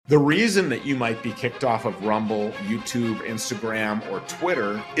The reason that you might be kicked off of Rumble, YouTube, Instagram, or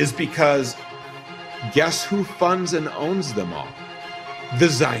Twitter is because guess who funds and owns them all? The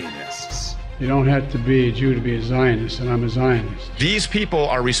Zionists. You don't have to be a Jew to be a Zionist, and I'm a Zionist. These people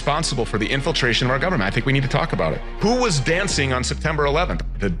are responsible for the infiltration of our government. I think we need to talk about it. Who was dancing on September 11th?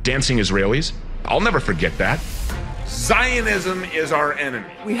 The dancing Israelis? I'll never forget that. Zionism is our enemy.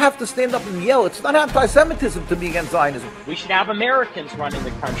 We have to stand up and yell. It's not anti-Semitism to be against Zionism. We should have Americans running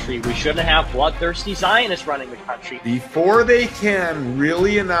the country. We shouldn't have bloodthirsty Zionists running the country. Before they can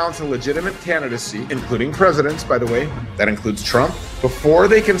really announce a legitimate candidacy, including presidents, by the way, that includes Trump, before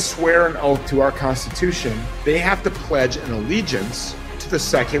they can swear an oath to our Constitution, they have to pledge an allegiance to the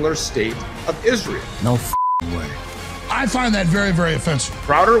secular state of Israel. No way. I find that very, very offensive.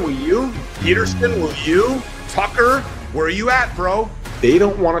 Crowder, will you? Peterson, will you? Tucker, where are you at, bro? They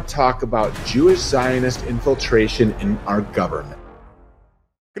don't want to talk about Jewish Zionist infiltration in our government.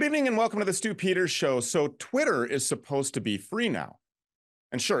 Good evening and welcome to the Stu Peters Show. So Twitter is supposed to be free now.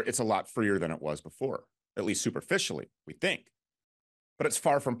 And sure, it's a lot freer than it was before, at least superficially, we think. But it's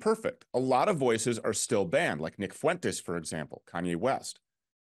far from perfect. A lot of voices are still banned, like Nick Fuentes, for example, Kanye West.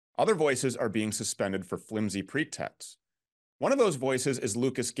 Other voices are being suspended for flimsy pretexts. One of those voices is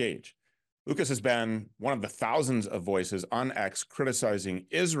Lucas Gage. Lucas has been one of the thousands of voices on X criticizing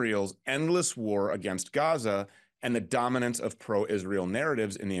Israel's endless war against Gaza and the dominance of pro-Israel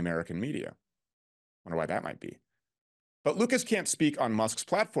narratives in the American media. Wonder why that might be. But Lucas can't speak on Musk's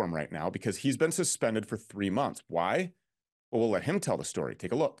platform right now because he's been suspended for 3 months. Why? Well, we'll let him tell the story.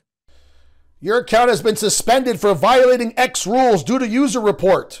 Take a look. Your account has been suspended for violating X rules due to user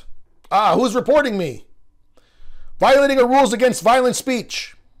report. Who's reporting me? Violating the rules against violent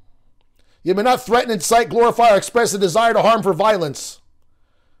speech. You may not threaten, incite, glorify, or express a desire to harm for violence.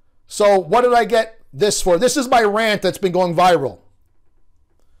 So what did I get this for? This is my rant that's been going viral.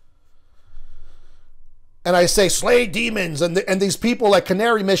 And I say, slay demons, and these people like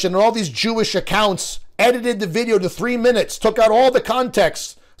Canary Mission and all these Jewish accounts edited the video to 3 minutes, took out all the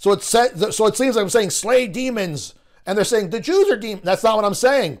context. So it seems like I'm saying slay demons, and they're saying the Jews are demons. That's not what I'm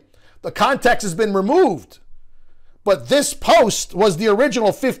saying. The context has been removed. But this post was the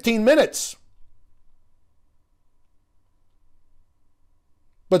original 15 minutes.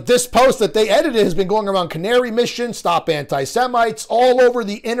 But this post that they edited has been going around Canary Mission, Stop Anti-Semites, all over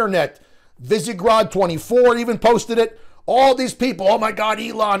the internet. Visigrad 24 even posted it. All these people, oh my God,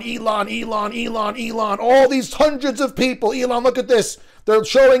 Elon, all these hundreds of people. Elon, look at this. They're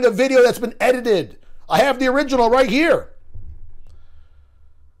showing a video that's been edited. I have the original right here.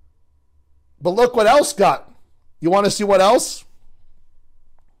 But look what else got. You want to see what else?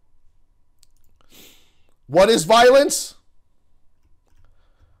 What is violence?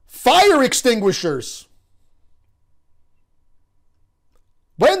 Fire extinguishers.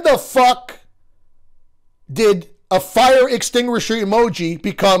 When the fuck did a fire extinguisher emoji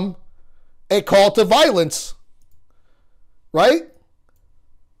become a call to violence? Right?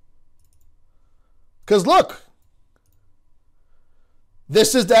 Because look,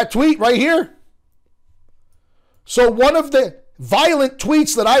 this is that tweet right here. So one of the violent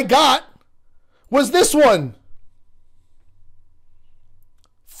tweets that I got was this one.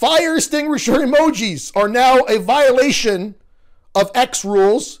 Fire extinguisher emojis are now a violation of X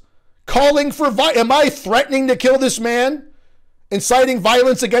rules, calling for am I threatening to kill this man? Inciting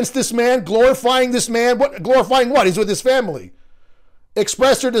violence against this man? Glorifying this man? What? Glorifying what? He's with his family.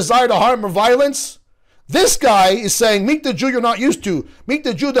 Express your desire to harm or violence? This guy is saying, meet the Jew you're not used to. Meet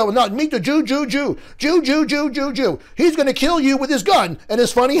the Jew that will not. Meet the Jew. He's going to kill you with his gun and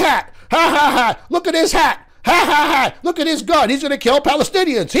his funny hat. Ha, ha, ha. Look at his hat. Ha, ha, ha. Look at his gun. He's going to kill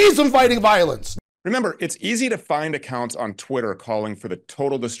Palestinians. He's inviting violence. Remember, it's easy to find accounts on Twitter calling for the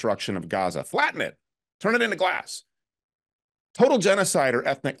total destruction of Gaza. Flatten it. Turn it into glass. Total genocide or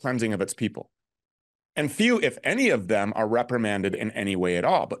ethnic cleansing of its people. And few, if any of them, are reprimanded in any way at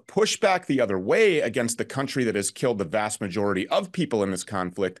all. But push back the other way against the country that has killed the vast majority of people in this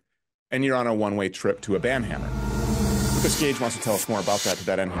conflict, and you're on a one-way trip to a banhammer. Lucas Gage wants to tell us more about that. To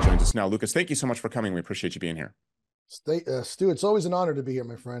that end, he joins us now. Lucas, thank you so much for coming. We appreciate you being here. Stu, it's always an honor to be here,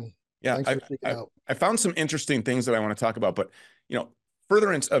 my friend. Yeah, I found some interesting things that I want to talk about, but, you know,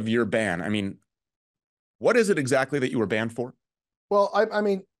 furtherance of your ban. I mean, what is it exactly that you were banned for? Well, I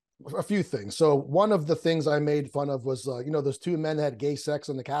mean, a few things. So one of the things I made fun of was, those two men that had gay sex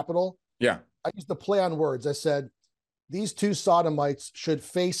in the Capitol. Yeah. I used to play on words. I said, these two sodomites should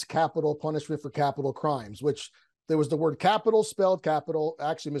face capital punishment for capital crimes, which there was the word capital spelled capital,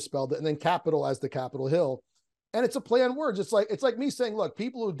 actually misspelled it, and then capital as the Capitol Hill. And it's a play on words. It's like me saying, look,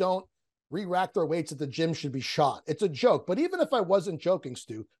 people who don't re-rack their weights at the gym should be shot. It's a joke. But even if I wasn't joking,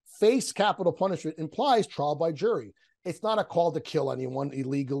 Stu, face capital punishment implies trial by jury. It's not a call to kill anyone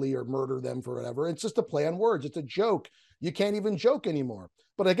illegally or murder them for whatever. It's just a play on words. It's a joke. You can't even joke anymore.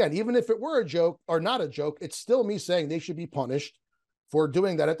 But again, even if it were a joke or not a joke, it's still me saying they should be punished for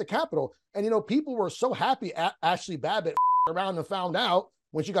doing that at the Capitol. And, people were so happy Ashley Babbitt around and found out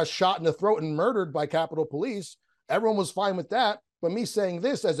when she got shot in the throat and murdered by Capitol Police. Everyone was fine with that. But me saying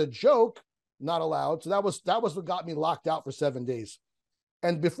this as a joke, not allowed. So that was what got me locked out for 7 days.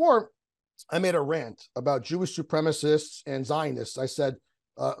 And before I made a rant about Jewish supremacists and Zionists, I said,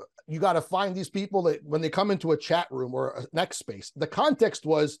 you got to find these people that when they come into a chat room or an X space, the context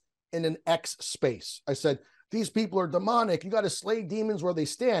was in an X space. I said, these people are demonic. You got to slay demons where they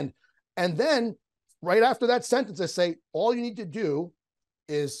stand. And then right after that sentence, I say, all you need to do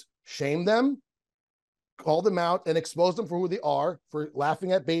is shame them, call them out, and expose them for who they are, for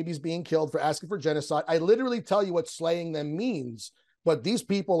laughing at babies being killed, for asking for genocide. I literally tell you what slaying them means. But these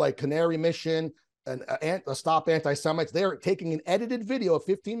people like Canary Mission and Stop Anti-Semites, they're taking an edited video of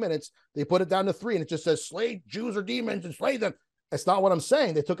 15 minutes. They put it down to 3, and it just says, slay Jews or demons and slay them. That's not what I'm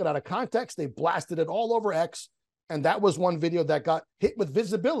saying. They took it out of context. They blasted it all over X. And that was one video that got hit with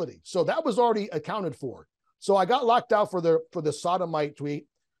visibility. So that was already accounted for. So I got locked out for the sodomite tweet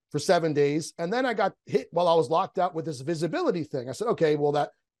for 7 days. And then I got hit while I was locked out with this visibility thing. I said, okay, well,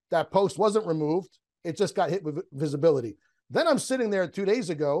 that post wasn't removed. It just got hit with visibility. Then I'm sitting there 2 days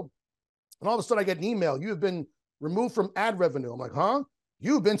ago, and all of a sudden I get an email. You have been removed from ad revenue. I'm like, huh?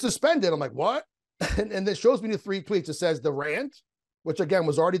 You've been suspended. I'm like, what? And it shows me the 3 tweets. It says the rant, which again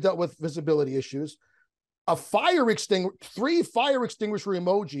was already dealt with visibility issues, 3 fire extinguisher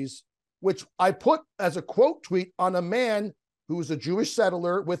emojis, which I put as a quote tweet on a man who was a Jewish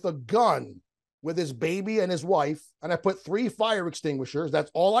settler with a gun with his baby and his wife. And I put 3 fire extinguishers.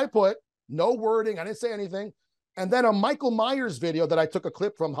 That's all I put. No wording. I didn't say anything. And then a Michael Myers video that I took a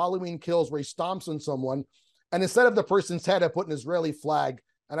clip from, Halloween Kills, where he stomps on someone. And instead of the person's head, I put an Israeli flag.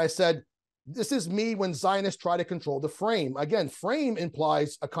 And I said, this is me when Zionists try to control the frame. Again, frame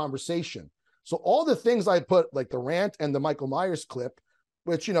implies a conversation. So all the things I put, like the rant and the Michael Myers clip,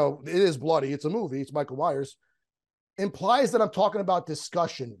 which, it is bloody. It's a movie. It's Michael Myers, implies that I'm talking about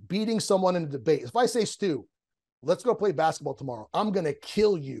discussion, beating someone in a debate. If I say, Stu, let's go play basketball tomorrow, I'm going to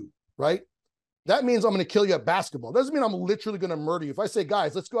kill you, right? That means I'm going to kill you at basketball. Doesn't mean I'm literally going to murder you. If I say,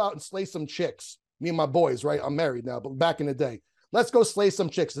 guys, let's go out and slay some chicks, me and my boys, right? I'm married now, but back in the day, let's go slay some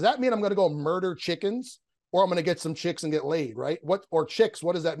chicks. Does that mean I'm going to go murder chickens, or I'm going to get some chicks and get laid, right? Or chicks,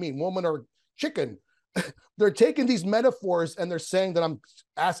 what does that mean? Woman or chicken? They're taking these metaphors and they're saying that I'm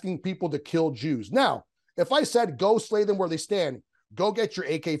asking people to kill Jews. Now, if I said, go slay them where they stand, go get your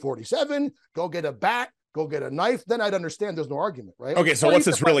AK-47, go get a bat, go get a knife, then I'd understand there's no argument, right? Okay, so what's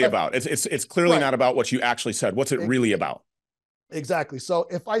this really about? It's clearly not about what you actually said. What's it really about? Exactly. So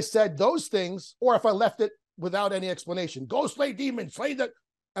if I said those things, or if I left it without any explanation, go slay demons, slay that,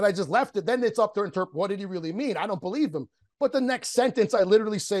 and I just left it, then it's up to interpret, what did he really mean? I don't believe him. But the next sentence, I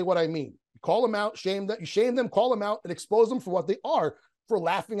literally say what I mean. Call them out, shame them, call them out, and expose them for what they are, for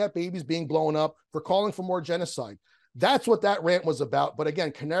laughing at babies being blown up, for calling for more genocide. That's what that rant was about. But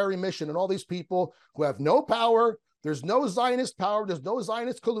again, Canary Mission and all these people who have no power, there's no Zionist power, there's no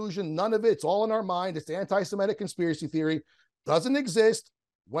Zionist collusion, none of it. It's all in our mind. It's anti-Semitic conspiracy theory. Doesn't exist.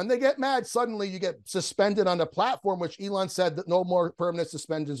 When they get mad, suddenly you get suspended on the platform, which Elon said that no more permanent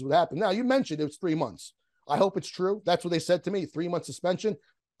suspensions would happen. Now, you mentioned it was 3 months. I hope it's true. That's what they said to me, 3 month suspension.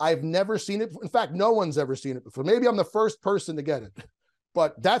 I've never seen it. In fact, no one's ever seen it before. Maybe I'm the first person to get it.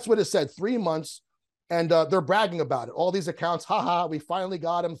 But that's what it said, 3 months. And they're bragging about it. All these accounts, haha, we finally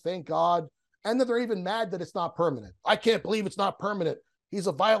got him, thank God. And then they're even mad that it's not permanent. I can't believe it's not permanent. He's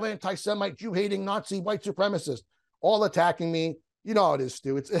a violent anti-Semite, Jew-hating, Nazi, white supremacist, all attacking me. You know how it is,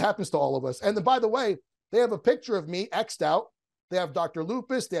 Stu. It happens to all of us. And then, by the way, they have a picture of me X'd out. They have Dr.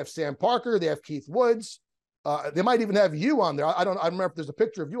 Lupus. They have Sam Parker. They have Keith Woods. They might even have you on there. I don't remember if there's a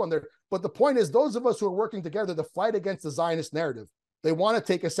picture of you on there. But the point is, those of us who are working together to fight against the Zionist narrative, they want to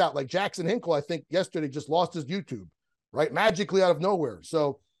take us out. Like Jackson Hinkle, I think yesterday just lost his YouTube, right? Magically out of nowhere.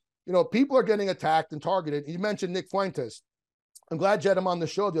 So, people are getting attacked and targeted. You mentioned Nick Fuentes. I'm glad you had him on the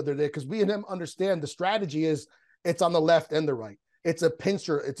show the other day, because we and him understand the strategy is it's on the left and the right. It's a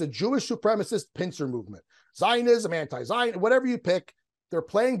pincer. It's a Jewish supremacist pincer movement. Zionism, anti-Zion, whatever you pick, they're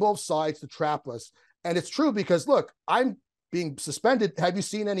playing both sides to trap us. And it's true because, look, I'm being suspended. Have you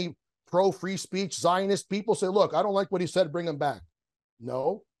seen any pro-free speech Zionist people say, look, I don't like what he said, bring him back?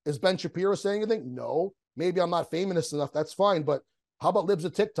 No. Is Ben Shapiro saying anything? No. Maybe I'm not famous enough. That's fine. But how about Libs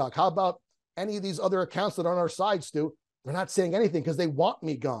of TikTok? How about any of these other accounts that are on our side, Stu? they're not saying anything because they want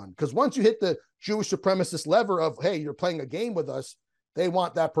me gone. Because once you hit the Jewish supremacist lever of, hey, you're playing a game with us, they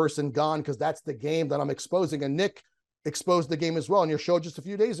want that person gone because that's the game that I'm exposing. And Nick exposed the game as well on your show just a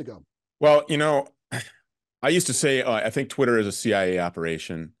few days ago. Well, I used to say, I think Twitter is a CIA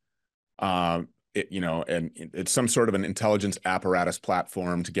operation. And it's some sort of an intelligence apparatus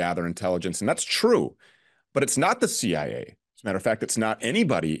platform to gather intelligence. And that's true, but it's not the CIA. As a matter of fact, it's not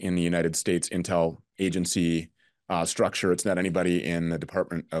anybody in the United States intel agency structure. It's not anybody in the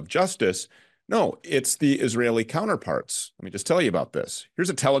Department of Justice. No, it's the Israeli counterparts. Let me just tell you about this. Here's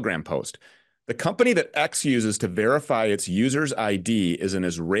a Telegram post. The company that X uses to verify its user's ID is an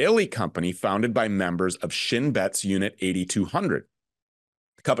Israeli company founded by members of Shin Bet's Unit 8200.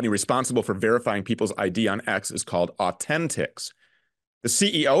 The company responsible for verifying people's ID on X is called Authentics. The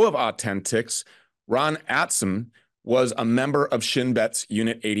CEO of Authentics, Ron Atzim, was a member of Shin Bet's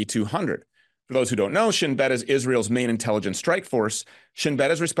Unit 8200. For those who don't know, Shin Bet is Israel's main intelligence strike force. Shin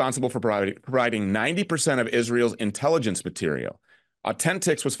Bet is responsible for providing 90% of Israel's intelligence material.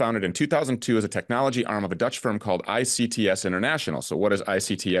 Authentics was founded in 2002 as a technology arm of a Dutch firm called ICTS International. So what is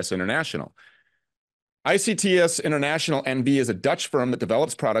ICTS International? ICTS International NV is a Dutch firm that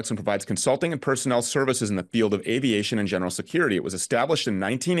develops products and provides consulting and personnel services in the field of aviation and general security. It was established in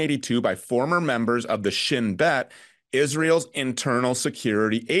 1982 by former members of the Shin Bet, Israel's internal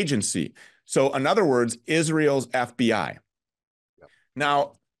security agency. So in other words, Israel's FBI. Yep.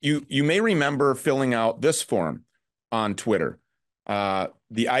 Now, you may remember filling out this form on Twitter,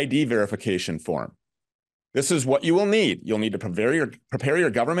 the ID verification form. This is what you will need. You'll need to prepare your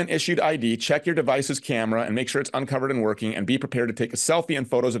government-issued ID, check your device's camera, and make sure it's uncovered and working, and be prepared to take a selfie and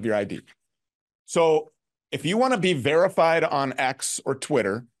photos of your ID. So if you want to be verified on X or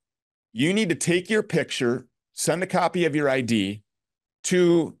Twitter, you need to take your picture, send a copy of your ID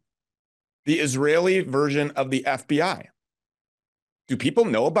to the Israeli version of the FBI. Do people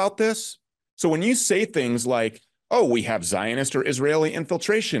know about this? So when you say things like, oh, we have Zionist or Israeli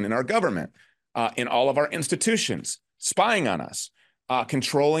infiltration in our government, in all of our institutions, spying on us,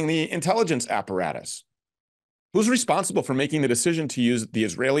 controlling the intelligence apparatus. Who's responsible for making the decision to use the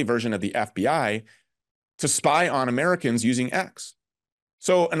Israeli version of the FBI to spy on Americans using X?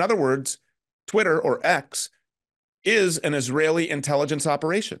 So in other words, Twitter or X is an Israeli intelligence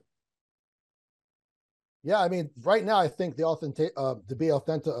operation. Yeah, I mean, right now I think to be authentic,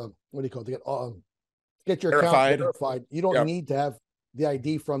 what do you call it? To get your account verified, you don't need to have the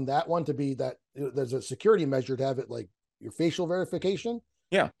ID from that one to be that. There's a security measure to have it like your facial verification.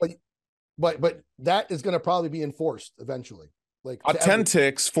 Yeah, but that is going to probably be enforced eventually. Like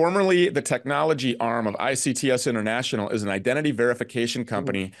Authentics, formerly the technology arm of ICTS International, is an identity verification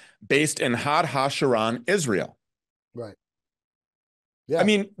company based in Had HaSharon, Israel. Right. Yeah. I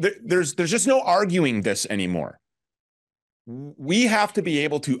mean, there's just no arguing this anymore. We have to be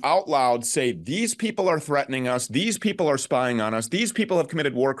able to out loud say, these people are threatening us. These people are spying on us. These people have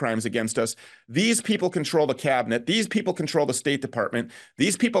committed war crimes against us. These people control the cabinet. These people control the State Department.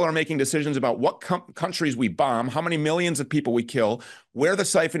 These people are making decisions about what countries we bomb, how many millions of people we kill, where the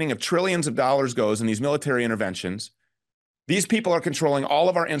siphoning of trillions of dollars goes in these military interventions. These people are controlling all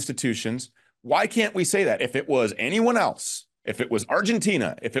of our institutions. Why can't we say that? If it was anyone else, if it was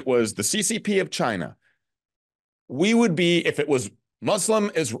Argentina, if it was the CCP of China, we would be, if it was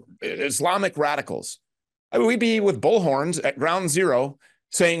Muslim Islamic radicals, I mean, we'd be with bullhorns at ground zero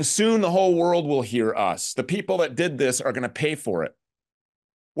saying, soon the whole world will hear us. The people that did this are going to pay for it.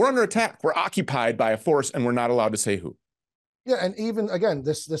 We're under attack. We're occupied by a force, and we're not allowed to say who. Yeah, and even, again,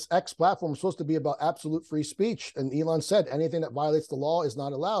 this X platform is supposed to be about absolute free speech. And Elon said anything that violates the law is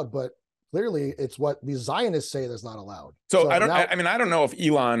not allowed. But clearly, it's what the Zionists say that's not allowed. So I don't know if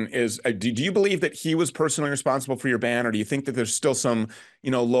Elon is. Do you believe that he was personally responsible for your ban, or do you think that there's still some,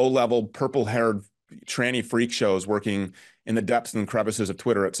 low-level, purple-haired tranny freak shows working in the depths and crevices of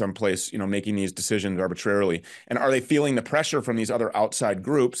Twitter at some place, making these decisions arbitrarily? And are they feeling the pressure from these other outside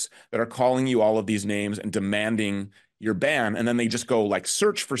groups that are calling you all of these names and demanding your ban, and then they just go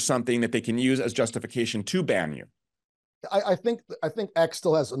search for something that they can use as justification to ban you? I think X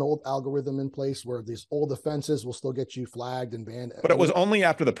still has an old algorithm in place where these old offenses will still get you flagged and banned. But it was only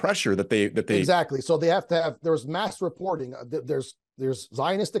after the pressure that they exactly. So they have to have. There's mass reporting. There's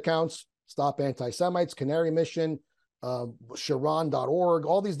Zionist accounts, Stop Anti-Semites, Canary Mission, Sharon.org,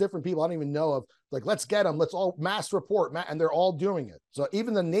 all these different people I don't even know of. Let's get them. Let's all mass report, and they're all doing it. So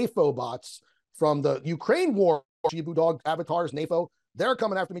even the NAFO bots from the Ukraine war, Shibu Dog avatars, NAFO. They're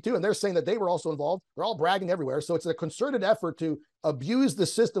coming after me too, and they're saying that they were also involved. They're all bragging everywhere. So it's a concerted effort to abuse the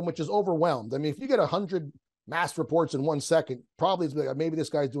system, which is overwhelmed. I mean, if you get 100 mass reports in 1 second, probably it's maybe this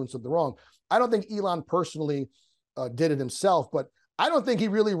guy's doing something wrong. I don't think Elon personally did it himself, but I don't think he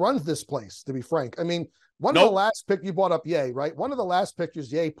really runs this place, to be frank. I mean, one of the last pic you brought up, Ye, right? One of the last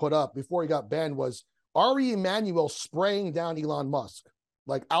pictures Ye put up before he got banned was Ari Emanuel spraying down Elon Musk,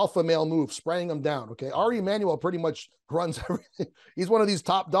 like alpha male move, spraying him down. Okay, Ari Emanuel pretty much runs everything. He's one of these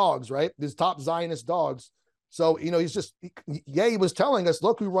top dogs, right? These top Zionist dogs. So he's just Ye was telling us,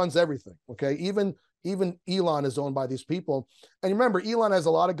 look, who runs everything. Okay, even Elon is owned by these people. And remember, Elon has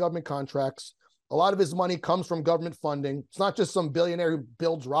a lot of government contracts. A lot of his money comes from government funding. It's not just some billionaire who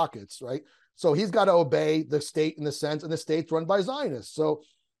builds rockets, right? So he's got to obey the state in the sense, and the state's run by Zionists. So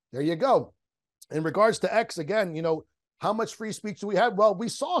there you go. In regards to X, again, how much free speech do we have? Well, we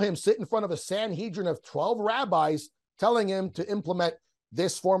saw him sit in front of a Sanhedrin of 12 rabbis telling him to implement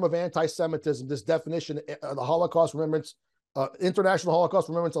this form of anti-Semitism, this definition, the Holocaust Remembrance, International Holocaust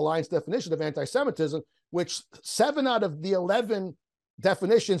Remembrance Alliance definition of anti-Semitism, which 7 out of the 11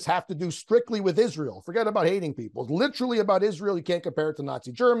 definitions have to do strictly with Israel. Forget about hating people. It's literally about Israel. You can't compare it to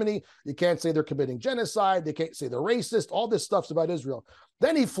Nazi Germany. You can't say they're committing genocide. They can't say they're racist. All this stuff's about Israel.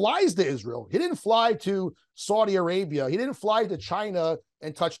 Then he flies to Israel. He didn't fly to Saudi Arabia. He didn't fly to China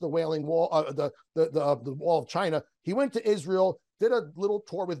and touch the Wailing Wall, the wall of China. He went to Israel, did a little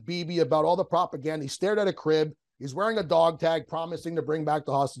tour with Bibi about all the propaganda. He stared at a crib. He's wearing a dog tag, promising to bring back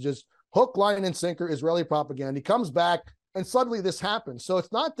the hostages. Hook, line, and sinker, Israeli propaganda. He comes back, and suddenly this happens. So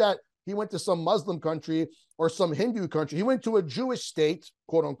it's not that he went to some Muslim country or some Hindu country. He went to a Jewish state,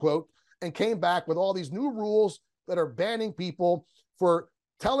 quote unquote, and came back with all these new rules that are banning people for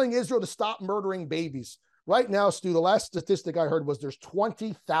telling Israel to stop murdering babies. Right now, Stu, the last statistic I heard was there's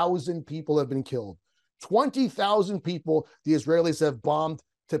 20,000 people have been killed. 20,000 people the Israelis have bombed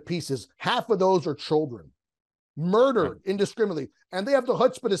to pieces. Half of those are children. Murdered indiscriminately. And they have the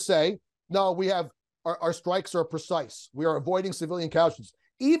chutzpah to say, no, we have our strikes are precise. We are avoiding civilian casualties.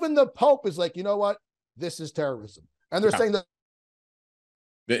 Even the Pope is like, you know what? This is terrorism. And they're saying that.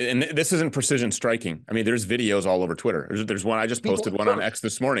 And this isn't precision striking. I mean, there's videos all over Twitter. There's one I just posted one on X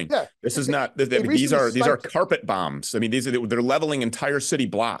this morning. Yeah, this is not. These are carpet bombs. I mean, they're leveling entire city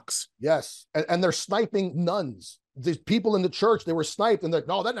blocks. Yes, and they're sniping nuns. These people in the church, they were sniped, and they're like,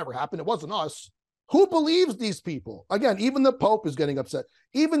 no, that never happened. It wasn't us. Who believes these people? Again, even the Pope is getting upset.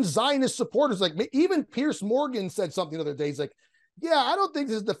 Even Zionist supporters, like even Piers Morgan said something the other day. He's like, yeah, I don't think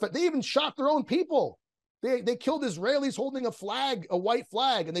this is they even shot their own people. They killed Israelis holding a flag, a white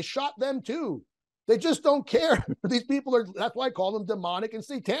flag, and they shot them too. They just don't care. These people are, that's why I call them demonic and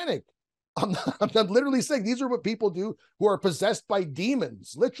satanic. I'm literally saying these are what people do who are possessed by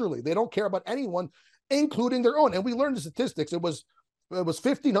demons. Literally, they don't care about anyone, including their own. And we learned the statistics. It was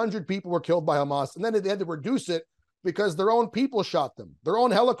 1,500 people were killed by Hamas, and then they had to reduce it because their own people shot them. Their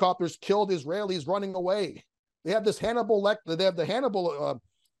own helicopters killed Israelis running away. They have this Hannibal they have the Hannibal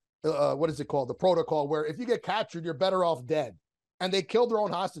what is it called? The protocol, where if you get captured, you're better off dead. And they killed their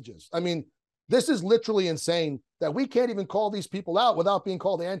own hostages. I mean, this is literally insane that we can't even call these people out without being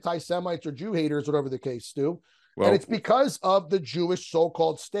called anti-Semites or Jew haters, whatever the case, Stu. Well, and it's because of the Jewish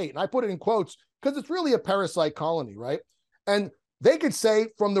so-called state. And I put it in quotes because it's really a parasite colony, right? And they could say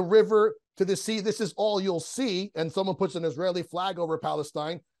from the river to the sea, this is all you'll see. And someone puts an Israeli flag over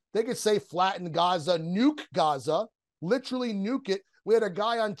Palestine. They could say flatten Gaza, nuke Gaza, literally nuke it. We had a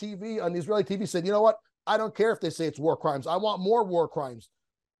guy on TV, on Israeli TV, said, you know what? I don't care if they say it's war crimes. I want more war crimes.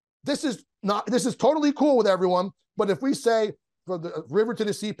 This is totally cool with everyone. But if we say from the river to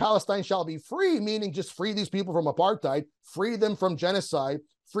the sea, Palestine shall be free, meaning just free these people from apartheid, free them from genocide,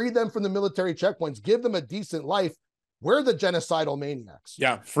 free them from the military checkpoints, give them a decent life. We're the genocidal maniacs.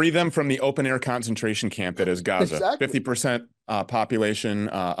 Yeah, free them from the open air concentration camp that is Gaza. Exactly. 50% population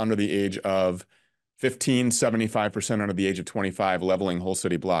under the age of 15, 75% under the age of 25, leveling whole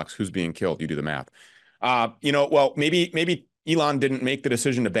city blocks. Who's being killed? You do the math. Well, maybe Elon didn't make the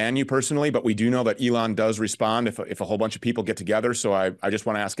decision to ban you personally, but we do know that Elon does respond if a whole bunch of people get together. So I just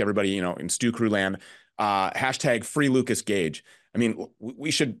want to ask everybody, in Stu Crew land, hashtag free Lucas Gage. I mean, we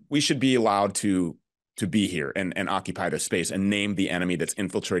should be allowed to be here and occupy this space and name the enemy that's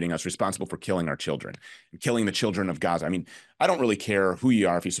infiltrating us, responsible for killing our children, and killing the children of Gaza. I mean, I don't really care who you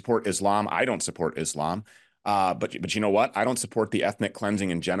are. If you support Islam, I don't support Islam. But you know what? I don't support the ethnic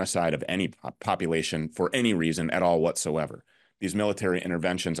cleansing and genocide of any population for any reason at all whatsoever. These military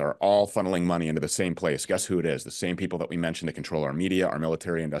interventions are all funneling money into the same place. Guess who it is? The same people that we mentioned that control our media, our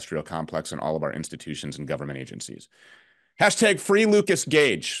military industrial complex, and all of our institutions and government agencies. Hashtag free Lucas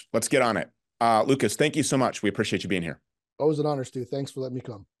Gage. Let's get on it. Lucas, thank you so much. We appreciate you being here. Always an honor, Stu. Thanks for letting me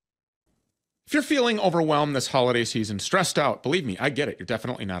come. If you're feeling overwhelmed this holiday season, stressed out, believe me, I get it. You're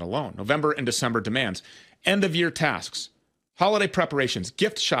definitely not alone. November and December demands end-of-year tasks, holiday preparations,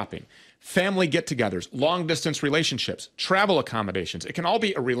 gift shopping, family get-togethers, long-distance relationships, travel accommodations. It can all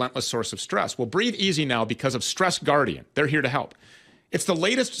be a relentless source of stress. Well, breathe easy now because of Stress Guardian. They're here to help. It's the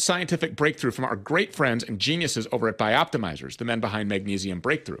latest scientific breakthrough from our great friends and geniuses over at Bioptimizers, the men behind Magnesium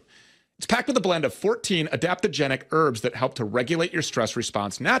Breakthrough. It's packed with a blend of 14 adaptogenic herbs that help to regulate your stress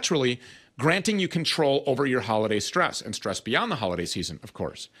response naturally, granting you control over your holiday stress and stress beyond the holiday season, of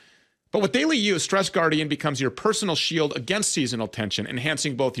course. But with daily use, Stress Guardian becomes your personal shield against seasonal tension,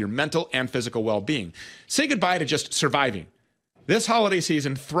 enhancing both your mental and physical well-being. Say goodbye to just surviving. This holiday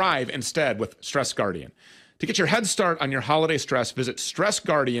season, thrive instead with Stress Guardian. To get your head start on your holiday stress, visit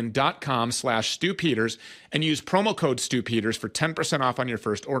stressguardian.com/StuPeters and use promo code StuPeters for 10% off on your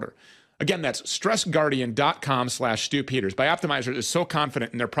first order. Again, that's stressguardian.com/StuPeters. Bioptimizer is so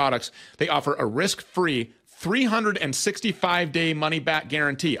confident in their products, they offer a risk-free 365-day money-back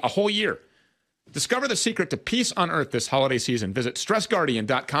guarantee, a whole year. Discover the secret to peace on earth this holiday season. Visit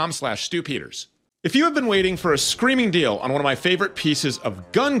stressguardian.com/StuPeters. If you have been waiting for a screaming deal on one of my favorite pieces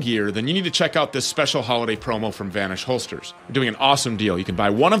of gun gear, then you need to check out this special holiday promo from Vanish Holsters. They're doing an awesome deal. You can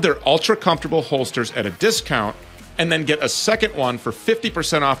buy one of their ultra-comfortable holsters at a discount and then get a second one for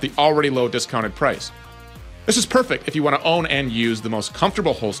 50% off the already low discounted price. This is perfect if you want to own and use the most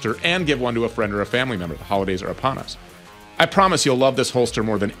comfortable holster and give one to a friend or a family member. The holidays are upon us. I promise you'll love this holster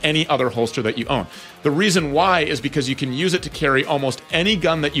more than any other holster that you own. The reason why is because you can use it to carry almost any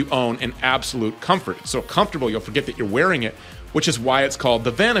gun that you own in absolute comfort. It's so comfortable you'll forget that you're wearing it, which is why it's called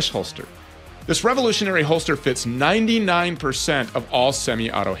the Vanish holster. This revolutionary holster fits 99% of all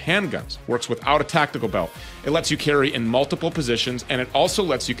semi-auto handguns, works without a tactical belt. It lets you carry in multiple positions, and it also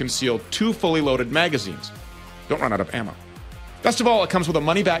lets you conceal 2 fully loaded magazines. Don't run out of ammo. Best of all, it comes with a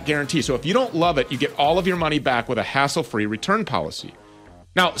money-back guarantee, so if you don't love it, you get all of your money back with a hassle-free return policy.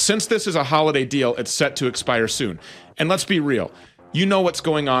 Now, since this is a holiday deal, it's set to expire soon. And let's be real, you know what's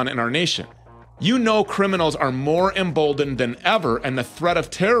going on in our nation. You know criminals are more emboldened than ever, and the threat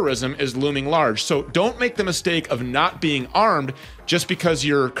of terrorism is looming large. So don't make the mistake of not being armed just because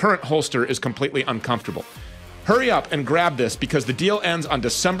your current holster is completely uncomfortable. Hurry up and grab this because the deal ends on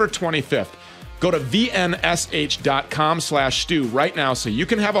December 25th. Go to vnsh.com/Stu right now so you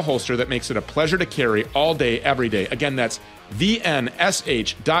can have a holster that makes it a pleasure to carry all day, every day. Again, that's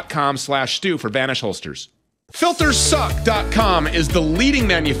vnsh.com/Stu for Vanish holsters. FilterSuck.com is the leading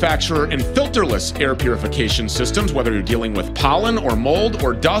manufacturer in filterless air purification systems, whether you're dealing with pollen or mold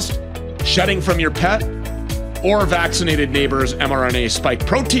or dust, shedding from your pet, or vaccinated neighbors' mRNA spike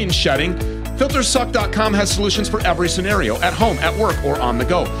protein shedding. FilterSuck.com has solutions for every scenario, at home, at work, or on the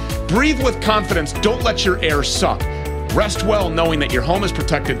go. Breathe with confidence. Don't let your air suck. Rest well knowing that your home is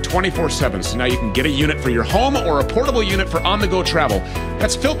protected 24/7. So now you can get a unit for your home or a portable unit for on-the-go travel.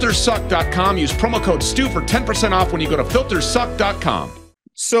 That's FilterSuck.com. Use promo code STU for 10% off when you go to FilterSuck.com.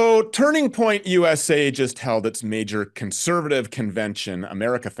 So Turning Point USA just held its major conservative convention,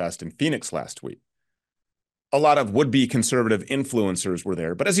 America Fest, in Phoenix last week. A lot of would-be conservative influencers were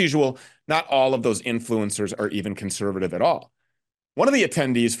there, but as usual, not all of those influencers are even conservative at all. One of the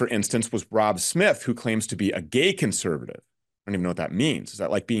attendees, for instance, was Rob Smith, who claims to be a gay conservative. I don't even know what that means. Is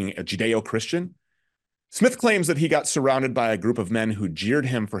that like being a Judeo-Christian? Smith claims that he got surrounded by a group of men who jeered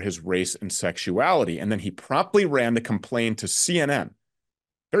him for his race and sexuality, and then he promptly ran to complain to CNN.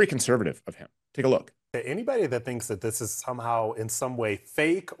 Very conservative of him. Take a look. Anybody that thinks that this is somehow in some way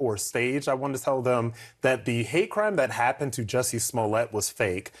fake or staged, I want to tell them that the hate crime that happened to Jussie Smollett was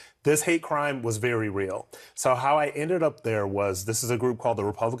fake. This hate crime was very real. So how I ended up there was, this is a group called the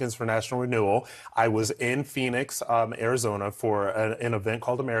Republicans for National Renewal. I was in Phoenix, Arizona for an event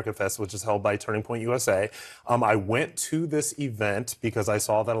called America Fest, which is held by Turning Point USA. I went to this event because I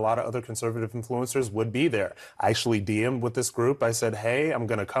saw that a lot of other conservative influencers would be there. I actually DM'd with this group. I said, hey, I'm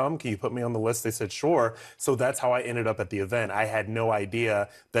going to come. Can you put me on the list? They said, sure. So that's how I ended up at the event. I had no idea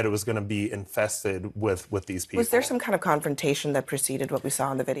that it was going to be infested with these people. Was there some kind of confrontation that preceded what we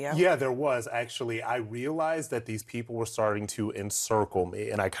saw in the video? Yeah, there was actually. I realized that these people were starting to encircle me,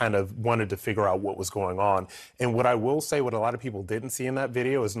 and I kind of wanted to figure out what was going on. And what I will say, what a lot of people didn't see in that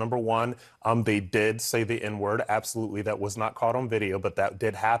video is, number one, they did say the N-word. Absolutely, that was not caught on video, but that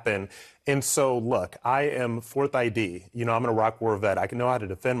did happen. And so, look, I am fourth ID. You know, I'm an Iraq War vet. I can know how to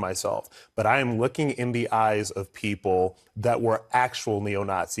defend myself. But I am looking in the eyes of people that were actual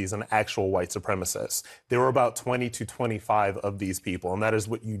neo-Nazis and actual white supremacists. There were about 20 to 25 of these people, and that is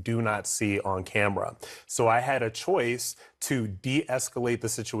what you do not see on camera. So I had a choice to de-escalate the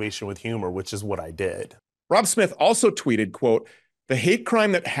situation with humor, which is what I did. Rob Smith also tweeted, quote, "The hate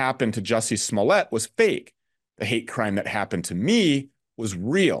crime that happened to Jussie Smollett was fake. The hate crime that happened to me was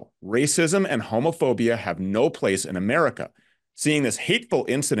real. Racism and homophobia have no place in America. Seeing this hateful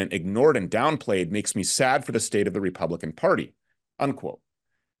incident ignored and downplayed makes me sad for the state of the Republican Party, unquote.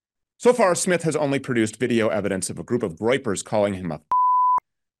 So far, Smith has only produced video evidence of a group of groypers calling him a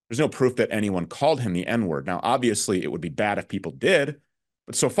There's no proof that anyone called him the N-word. Now, obviously, it would be bad if people did,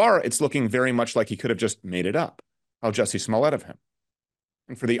 but so far, it's looking very much like he could have just made it up. How Jussie Smollett of him.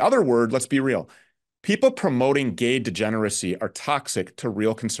 And for the other word, let's be real. People promoting gay degeneracy are toxic to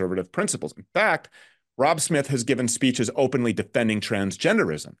real conservative principles. In fact, Rob Smith has given speeches openly defending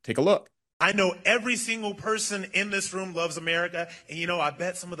transgenderism. Take a look. I know every single person in this room loves America, and you know, I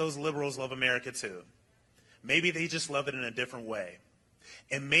bet some of those liberals love America too. Maybe they just love it in a different way.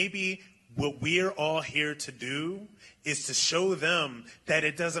 And maybe what we're all here to do is to show them that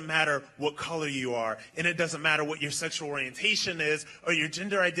it doesn't matter what color you are, and it doesn't matter what your sexual orientation is, or your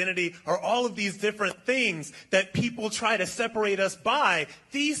gender identity, or all of these different things that people try to separate us by.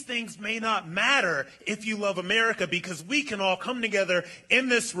 These things may not matter if you love America, because we can all come together in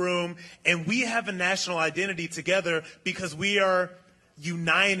this room, and we have a national identity together because we are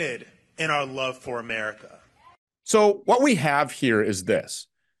united in our love for America. So what we have here is this.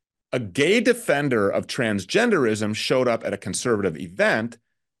 A gay defender of transgenderism showed up at a conservative event,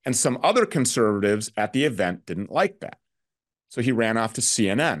 and some other conservatives at the event didn't like that. So he ran off to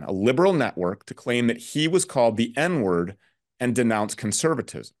CNN, a liberal network, to claim that he was called the N-word and denounced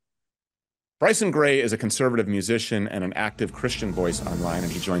conservatism. Bryson Gray is a conservative musician and an active Christian voice online,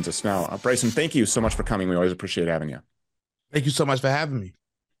 and he joins us now. Bryson, thank you so much for coming. We always appreciate having you. Thank you so much for having me.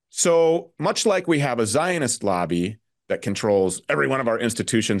 So much like we have a Zionist lobby that controls every one of our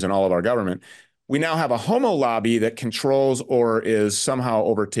institutions and all of our government, we now have a homo lobby that controls or is somehow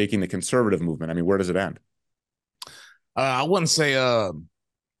overtaking the conservative movement. I mean, where does it end? I wouldn't say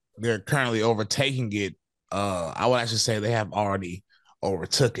they're currently overtaking it. I would actually say they have already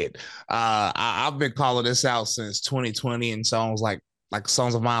overtook it. I've been calling this out since 2020 in songs like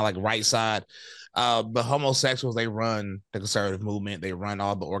songs of mine, like Right Side. The homosexuals, they run the conservative movement. They run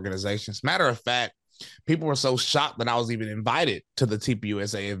all the organizations. Matter of fact, people were so shocked that I was even invited to the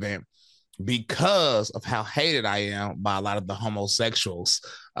TPUSA event because of how hated I am by a lot of the homosexuals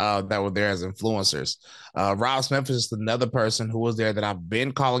that were there as influencers. Rob Smith is just another person who was there that I've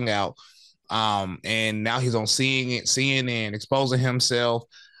been calling out. And now he's on CNN exposing himself.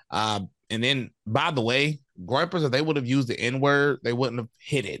 And then, by the way, groypers, if they would have used the N-word, they wouldn't have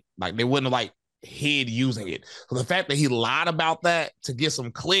hit it. Like, they wouldn't have hid using it. So the fact that he lied about that to get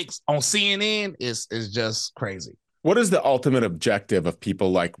some clicks on CNN is just crazy. What is the ultimate objective of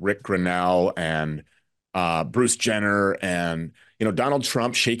people like Rick Grinnell and Bruce Jenner and, Donald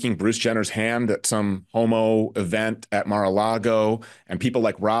Trump shaking Bruce Jenner's hand at some homo event at Mar-a-Lago, and people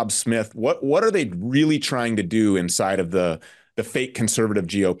like Rob Smith? What are they really trying to do inside of the fake conservative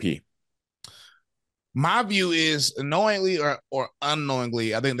GOP? My view is, knowingly or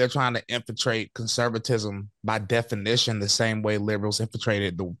unknowingly, I think they're trying to infiltrate conservatism by definition, the same way liberals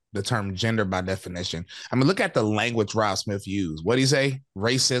infiltrated the term gender by definition. I mean, look at the language Rob Smith used. What did he say?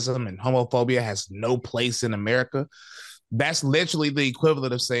 Racism and homophobia has no place in America. That's literally the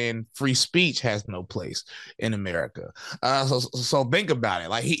equivalent of saying free speech has no place in America. So think about it.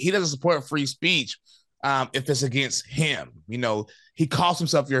 Like, he doesn't support free speech if it's against him. He calls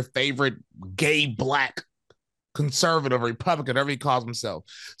himself your favorite gay black conservative Republican, whatever he calls himself.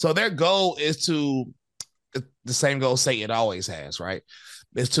 So their goal is the same goal Satan always has, right?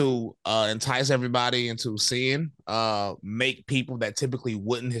 Is to entice everybody into sin, make people that typically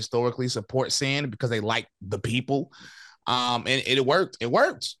wouldn't historically support sin because they like the people. And it worked. It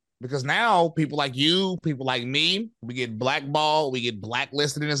worked. Because now people like you, people like me, we get blackballed, we get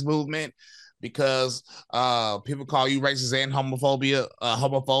blacklisted in this movement because people call you racist and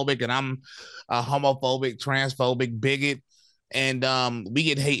homophobic, and I'm a homophobic, transphobic, bigot, and we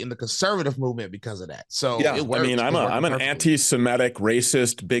get hate in the conservative movement because of that. So yeah, it works. I mean, I'm an anti-Semitic,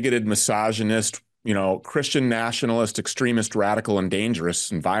 racist, bigoted, misogynist, Christian nationalist, extremist, radical, and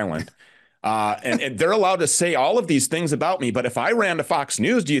dangerous and violent. And they're allowed to say all of these things about me. But if I ran to Fox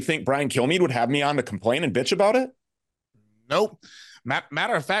News, do you think Brian Kilmeade would have me on to complain and bitch about it? Nope.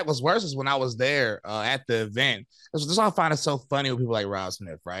 Matter of fact, what's worse is when I was there at the event. This is why I find it so funny with people like Rob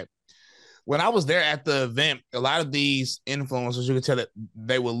Smith, right? When I was there at the event, a lot of these influencers, you could tell that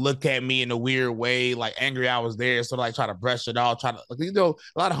they would look at me in a weird way, like angry I was there, so try to brush it off, a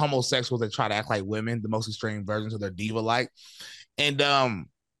lot of homosexuals that try to act like women, the most extreme versions of their diva-like. And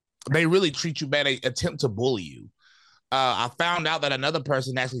they really treat you bad. They attempt to bully you. I found out that another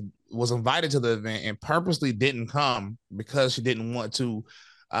person actually was invited to the event and purposely didn't come because she didn't want to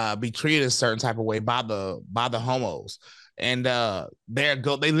be treated a certain type of way by the homos. And they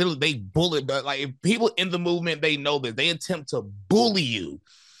literally bully, like if people in the movement, they know that they attempt to bully you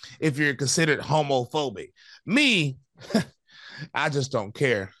if you're considered homophobic. Me, I just don't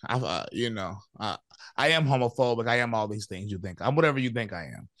care. I am homophobic. I am all these things you think. I'm whatever you think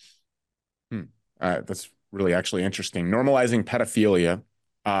I am. That's really actually interesting. Normalizing pedophilia,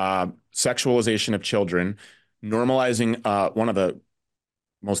 sexualization of children, normalizing one of the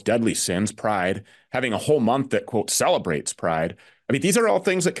most deadly sins, pride, having a whole month that, quote, celebrates pride. I mean, these are all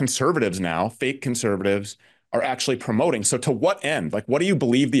things that conservatives now, fake conservatives, are actually promoting. So to what end? Like, what do you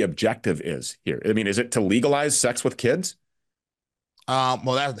believe the objective is here? I mean, is it to legalize sex with kids?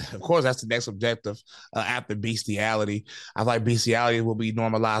 Well, of course, that's the next objective after bestiality. I like bestiality will be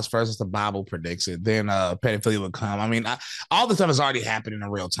normalized first, as the Bible predicts it. Then pedophilia will come. I mean, all this stuff is already happening in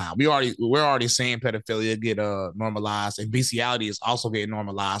real time. We're already seeing pedophilia get normalized, and bestiality is also getting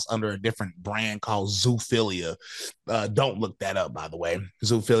normalized under a different brand called zoophilia. Don't look that up, by the way.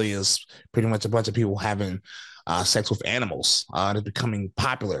 Zoophilia is pretty much a bunch of people having sex with animals. It's becoming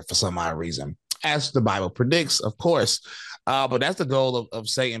popular for some odd reason, as the Bible predicts, of course. But that's the goal of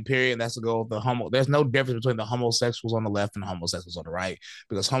Satan, period. That's the goal of the There's no difference between the homosexuals on the left and the homosexuals on the right,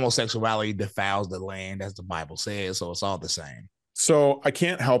 because homosexuality defiles the land, as the Bible says. So it's all the same. So I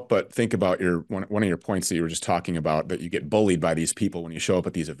can't help but think about one of your points that you were just talking about, that you get bullied by these people when you show up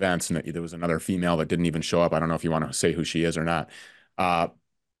at these events, and that there was another female that didn't even show up. I don't know if you want to say who she is or not.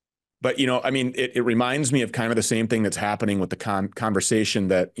 But, I mean, it reminds me of kind of the same thing that's happening with the conversation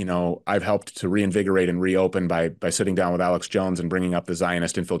that, I've helped to reinvigorate and reopen by sitting down with Alex Jones and bringing up the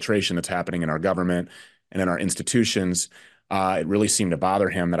Zionist infiltration that's happening in our government and in our institutions. It really seemed to bother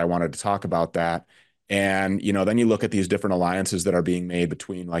him that I wanted to talk about that. And, then you look at these different alliances that are being made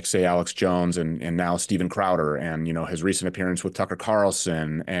between, like, say, Alex Jones and now Steven Crowder, and, his recent appearance with Tucker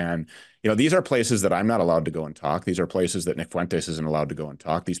Carlson. And, these are places that I'm not allowed to go and talk. These are places that Nick Fuentes isn't allowed to go and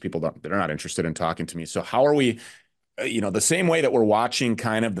talk. These people they're not interested in talking to me. So how are we, the same way that we're watching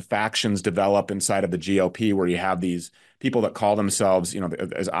kind of the factions develop inside of the GOP, where you have these people that call themselves,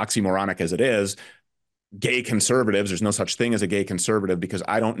 as oxymoronic as it is, gay conservatives. There's no such thing as a gay conservative, because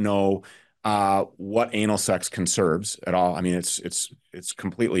I don't know what anal sex conserves at all. I mean, it's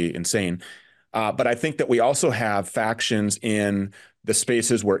completely insane. But I think that we also have factions in the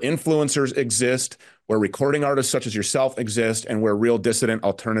spaces where influencers exist, where recording artists such as yourself exist, and where real dissident,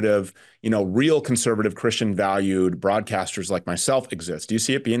 alternative, real conservative, Christian valued broadcasters like myself exist. Do you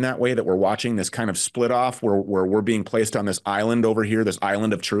see it being that way, that we're watching this kind of split off where we're being placed on this island over here, this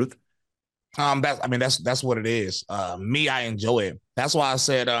island of truth? That's what it is. Me, I enjoy it. That's why I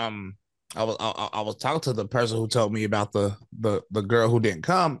said, I was talking to the person who told me about the girl who didn't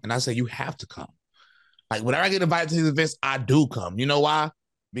come, and I said, you have to come. Like, whenever I get invited to these events, I do come. You know why?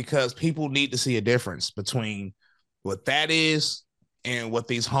 Because people need to see a difference between what that is and what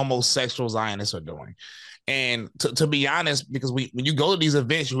these homosexual Zionists are doing. And to be honest, because when you go to these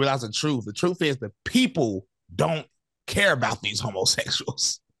events, you realize the truth. The truth is that people don't care about these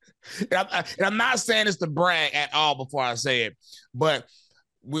homosexuals. And I'm not saying this to brag at all before I say it, but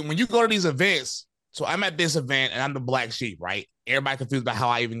when you go to these events, so I'm at this event and I'm the black sheep, right? Everybody confused about how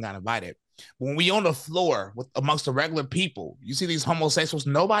I even got invited. When we on the floor amongst the regular people, you see these homosexuals,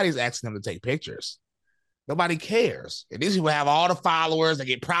 nobody's asking them to take pictures. Nobody cares. And these people have all the followers, they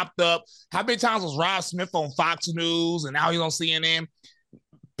get propped up. How many times was Rob Smith on Fox News and now he's on CNN?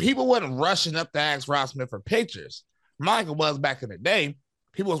 People wasn't rushing up to ask Rob Smith for pictures. Like it was back in the day.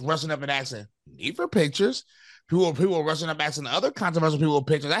 People was rushing up and asking me for pictures. People were rushing up asking other controversial people for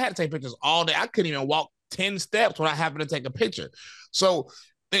pictures. I had to take pictures all day. I couldn't even walk 10 steps when I happened to take a picture. So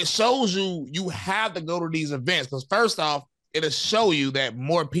it shows you have to go to these events, because first off, it'll show you that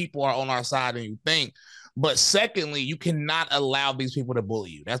more people are on our side than you think. But secondly, you cannot allow these people to bully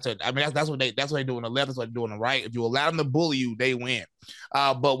you. That's what they do on the left. That's what they do on the right. If you allow them to bully you, they win.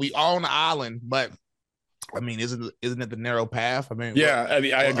 But we are on the island. But I mean, isn't it the narrow path? I mean,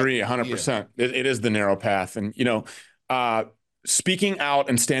 I agree 100%. Yeah. It is the narrow path, and speaking out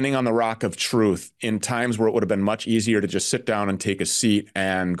and standing on the rock of truth in times where it would have been much easier to just sit down and take a seat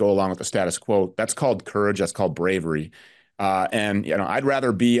and go along with the status quo. That's called courage. That's called bravery. And I'd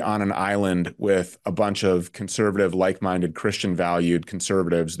rather be on an island with a bunch of conservative, like-minded, Christian-valued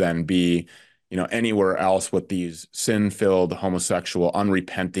conservatives than be, anywhere else with these sin-filled, homosexual,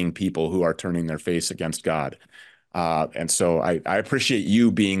 unrepenting people who are turning their face against God. And so I appreciate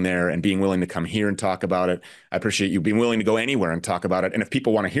you being there and being willing to come here and talk about it. I appreciate you being willing to go anywhere and talk about it. And if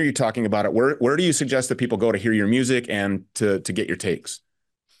people want to hear you talking about it, where do you suggest that people go to hear your music and to get your takes?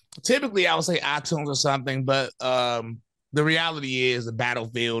 Typically, I would say iTunes or something, but the reality is the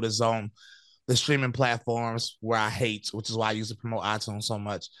battlefield is on the streaming platforms where I hate, which is why I used to promote iTunes so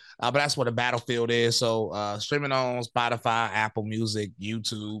much. But that's what the battlefield is. So streaming on Spotify, Apple Music,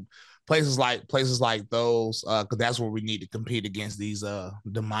 YouTube, places like those, because that's where we need to compete against these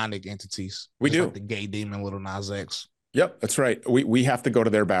demonic entities. We do. Like the gay demon Little Nas X. Yep, that's right. We have to go to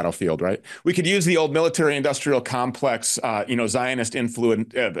their battlefield, right? We could use the old military-industrial complex, Zionist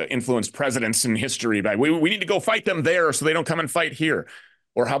influenced presidents in history. But we need to go fight them there so they don't come and fight here.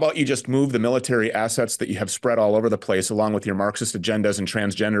 Or how about you just move the military assets that you have spread all over the place, along with your Marxist agendas and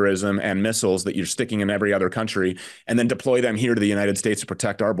transgenderism and missiles that you're sticking in every other country, and then deploy them here to the United States to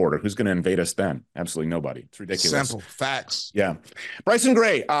protect our border? Who's going to invade us then? Absolutely nobody. It's ridiculous. Simple facts. Yeah. Bryson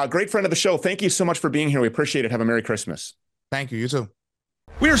Gray, great friend of the show. Thank you so much for being here. We appreciate it. Have a Merry Christmas. Thank you. You too.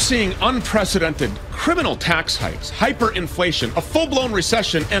 We are seeing unprecedented criminal tax hikes, hyperinflation, a full-blown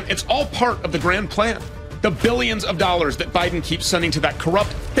recession, and it's all part of the grand plan. The billions of dollars that Biden keeps sending to that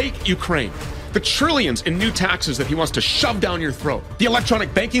corrupt, fake Ukraine. The trillions in new taxes that he wants to shove down your throat. The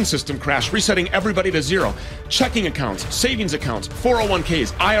electronic banking system crash, resetting everybody to zero. Checking accounts, savings accounts,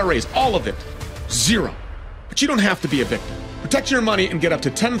 401ks, IRAs, all of it. Zero. But you don't have to be a victim. Protect your money and get up to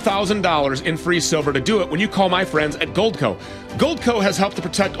 $10,000 in free silver to do it when you call my friends at Goldco. Goldco has helped to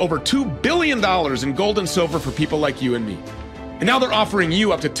protect over $2 billion in gold and silver for people like you and me. And now they're offering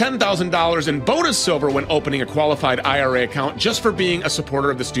you up to $10,000 in bonus silver when opening a qualified IRA account just for being a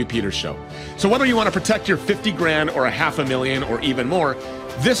supporter of the Stu Peters Show. So whether you want to protect your 50 grand or a $500,000 or even more,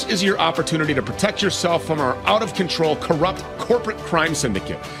 this is your opportunity to protect yourself from our out-of-control, corrupt corporate crime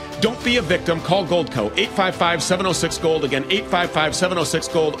syndicate. Don't be a victim. Call Goldco, 855-706-GOLD. Again,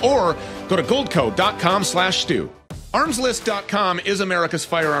 855-706-GOLD, or go to goldco.com/Stu. Armslist.com is America's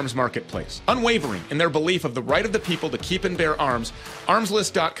firearms marketplace. Unwavering in their belief of the right of the people to keep and bear arms,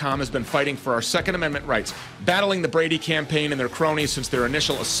 Armslist.com has been fighting for our Second Amendment rights, battling the Brady campaign and their cronies since their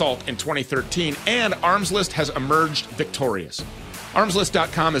initial assault in 2013, and Armslist has emerged victorious.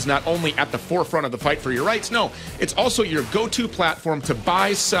 Armslist.com is not only at the forefront of the fight for your rights, no, it's also your go-to platform to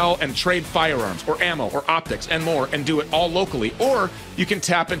buy, sell, and trade firearms or ammo or optics and more, and do it all locally, or you can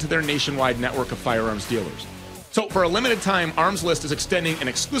tap into their nationwide network of firearms dealers. So for a limited time, Arms List is extending an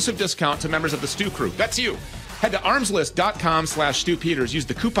exclusive discount to members of the Stu Crew. That's you. Head to armslist.com/Stu Peters. Use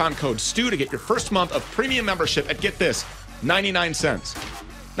the coupon code STU to get your first month of premium membership at, get this, 99 cents.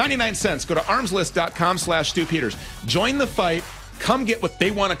 99 cents. Go to armslist.com/Stu Peters. Join the fight. Come get what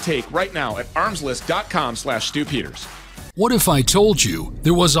they want to take right now at armslist.com/Stu Peters. What if I told you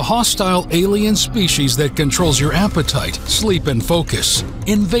there was a hostile alien species that controls your appetite, sleep, and focus?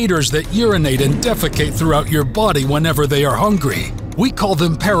 Invaders that urinate and defecate throughout your body whenever they are hungry. We call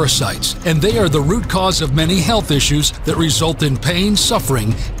them parasites, and they are the root cause of many health issues that result in pain,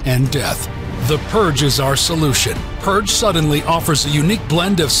 suffering, and death. The Purge is our solution. Purge Suddenly offers a unique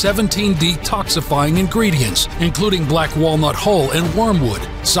blend of 17 detoxifying ingredients, including black walnut hull and wormwood,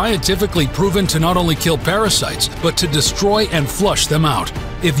 scientifically proven to not only kill parasites, but to destroy and flush them out.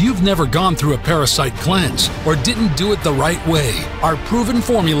 If you've never gone through a parasite cleanse or didn't do it the right way, our proven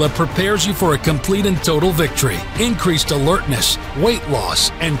formula prepares you for a complete and total victory. Increased alertness, weight loss,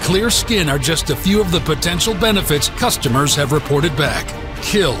 and clear skin are just a few of the potential benefits customers have reported back.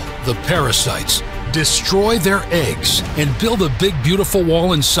 Kill the parasites, destroy their eggs, and build a big, beautiful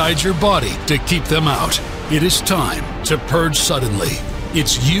wall inside your body to keep them out. It is time to purge suddenly.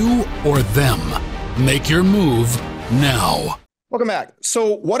 It's you or them. Make your move now. Welcome back.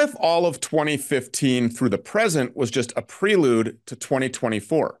 So what if all of 2015 through the present was just a prelude to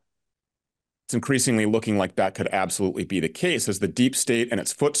 2024? It's increasingly looking like that could absolutely be the case, as the deep state and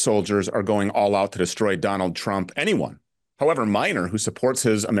its foot soldiers are going all out to destroy Donald Trump, anyone, however minor, who supports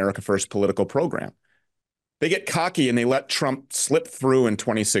his America First political program. They get cocky and they let Trump slip through in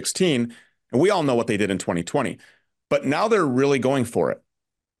 2016, and we all know what they did in 2020. But now they're really going for it.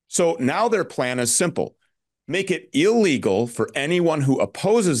 So now their plan is simple. Make it illegal for anyone who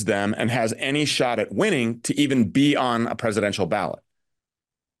opposes them and has any shot at winning to even be on a presidential ballot.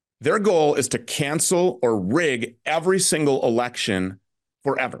 Their goal is to cancel or rig every single election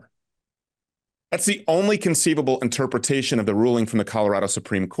forever. That's the only conceivable interpretation of the ruling from the Colorado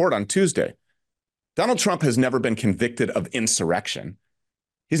Supreme Court on Tuesday. Donald Trump has never been convicted of insurrection.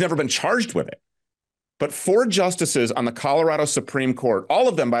 He's never been charged with it. But 4 justices on the Colorado Supreme Court, all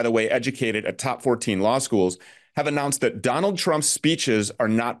of them, by the way, educated at top 14 law schools, have announced that Donald Trump's speeches are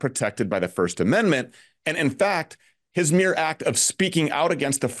not protected by the First Amendment. And in fact, his mere act of speaking out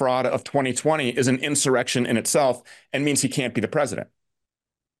against the fraud of 2020 is an insurrection in itself and means he can't be the president.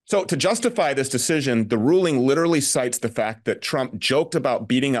 So to justify this decision, the ruling literally cites the fact that Trump joked about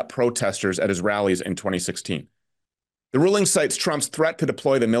beating up protesters at his rallies in 2016. The ruling cites Trump's threat to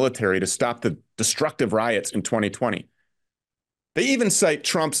deploy the military to stop the destructive riots in 2020. They even cite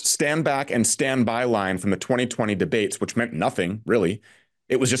Trump's stand back and stand by line from the 2020 debates, which meant nothing, really.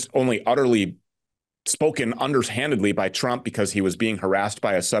 It was just only utterly spoken underhandedly by Trump because he was being harassed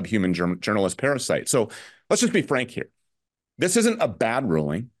by a subhuman journalist parasite. So let's just be frank here. This isn't a bad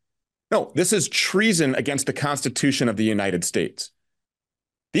ruling. No, this is treason against the Constitution of the United States.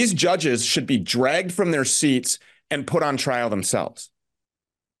 These judges should be dragged from their seats and put on trial themselves.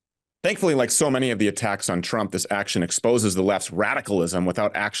 Thankfully, like so many of the attacks on Trump, this action exposes the left's radicalism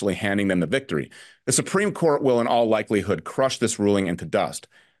without actually handing them the victory. The Supreme Court will in all likelihood crush this ruling into dust.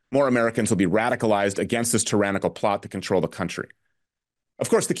 More Americans will be radicalized against this tyrannical plot to control the country. Of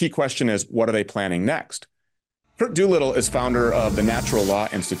course, the key question is, what are they planning next? Kurt Doolittle is founder of the Natural Law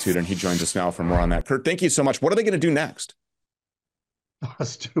Institute, and he joins us now for more on that. Kurt, thank you so much. What are they going to do next?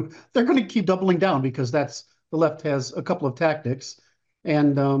 They're going to keep doubling down because the left has a couple of tactics.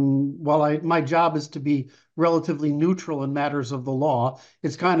 And while my job is to be relatively neutral in matters of the law,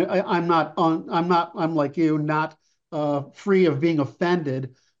 it's kind of I'm like you, not free of being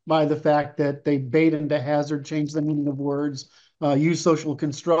offended by the fact that they bait into hazard, change the meaning of words, use social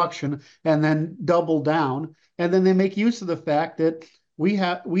construction, and then double down. And then they make use of the fact that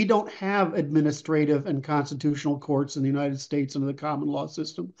we don't have administrative and constitutional courts in the United States under the common law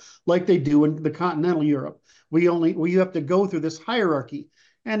system like they do in the continental Europe. You have to go through this hierarchy.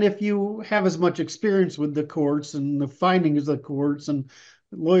 And if you have as much experience with the courts and the findings of the courts and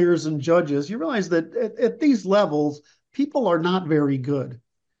lawyers and judges, you realize that at these levels, people are not very good.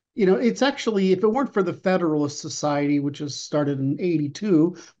 You know, it's actually, if it weren't for the Federalist Society, which was started in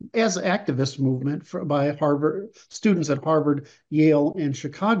 '82 as an activist movement by Harvard students at Harvard, Yale, and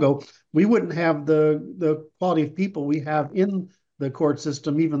Chicago, we wouldn't have the quality of people we have in the court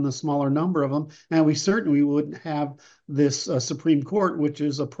system, even the smaller number of them, and we certainly wouldn't have this Supreme Court, which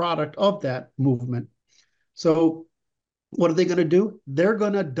is a product of that movement. So what are they going to do? They're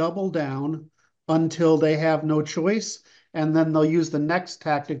going to double down until they have no choice. And then they'll use the next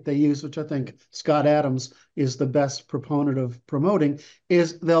tactic they use, which I think Scott Adams is the best proponent of promoting,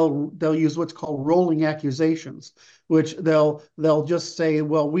 is they'll use what's called rolling accusations, which they'll just say,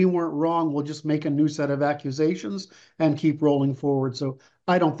 well, we weren't wrong. We'll just make a new set of accusations and keep rolling forward. So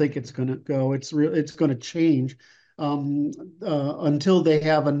I don't think it's going to go. It's going to change until they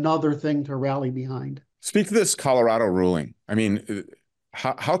have another thing to rally behind. Speak to this Colorado ruling. I mean,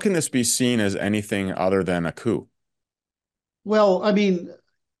 how can this be seen as anything other than a coup? Well, I mean,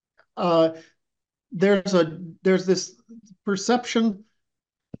 there's this perception.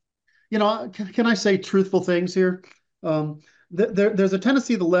 You know, can I say truthful things here? There's a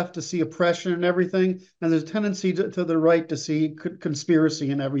tendency of the left to see oppression and everything, and there's a tendency to the right to see conspiracy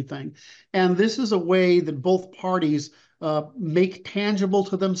and everything. And this is a way that both parties make tangible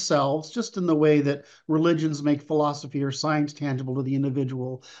to themselves, just in the way that religions make philosophy or science tangible to the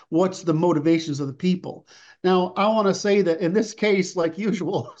individual. What's the motivations of the people? Now, I want to say that in this case, like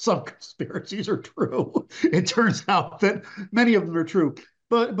usual, some conspiracies are true. It turns out that many of them are true.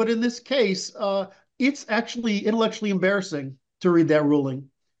 But in this case, it's actually intellectually embarrassing to read that ruling.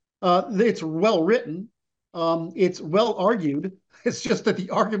 It's well written. It's well argued. It's just that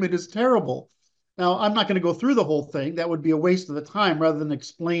the argument is terrible. Now, I'm not going to go through the whole thing. That would be a waste of the time rather than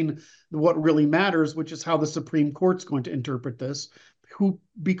explain what really matters, which is how the Supreme Court's going to interpret this,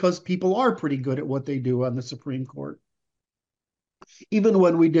 because people are pretty good at what they do on the Supreme Court. Even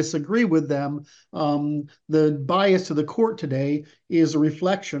when we disagree with them, the bias of the court today is a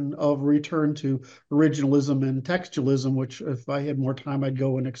reflection of a return to originalism and textualism, which if I had more time, I'd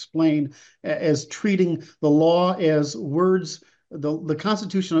go and explain, as treating the law as words, the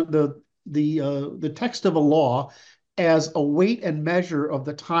Constitution, the text of a law as a weight and measure of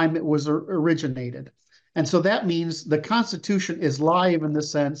the time it was originated. And so that means the Constitution is live in the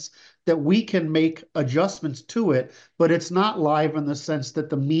sense that we can make adjustments to it, but it's not live in the sense that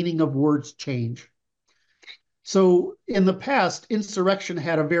the meaning of words change. So in the past, insurrection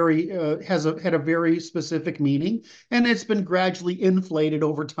had a very specific meaning, and it's been gradually inflated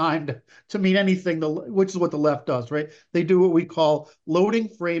over time to mean anything, which is what the left does, right? They do what we call loading,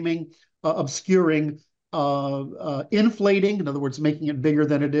 framing, obscuring, inflating, in other words, making it bigger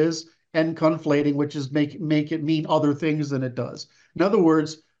than it is, and conflating, which is make it mean other things than it does. In other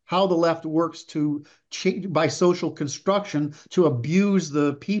words, how the left works to change by social construction to abuse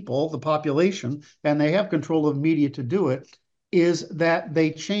the people, the population, and they have control of media to do it, is that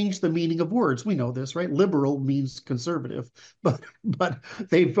they change the meaning of words. We know this, right? Liberal means conservative, but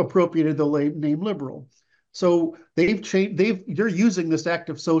they've appropriated the name liberal. So they're using this act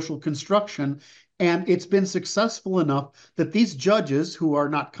of social construction, And it's been successful enough that these judges who are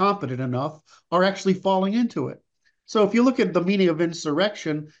not competent enough are actually falling into it. So if you look at the meaning of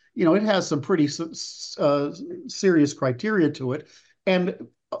insurrection, it has some pretty serious criteria to it. And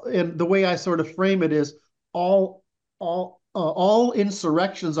the way I sort of frame it is all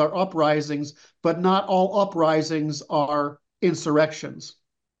insurrections are uprisings, but not all uprisings are insurrections.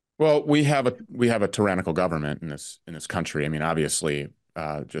 Well, we have a tyrannical government in this country. I mean, obviously,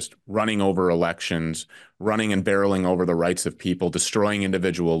 just running over elections, running and barreling over the rights of people, destroying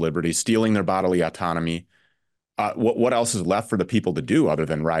individual liberty, stealing their bodily autonomy. What else is left for the people to do other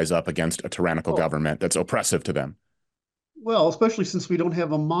than rise up against a tyrannical government that's oppressive to them? Well, especially since we don't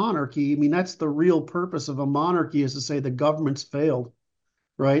have a monarchy. I mean, that's the real purpose of a monarchy, is to say the government's failed,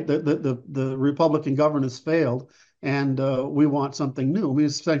 right? The Republican government has failed, and we want something new. I mean,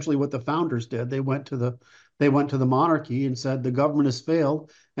 it's essentially what the founders did. They went to the monarchy and said the government has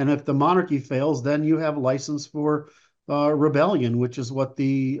failed, and if the monarchy fails, then you have license for rebellion, which is what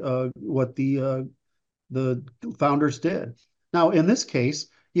the founders did. Now, in this case,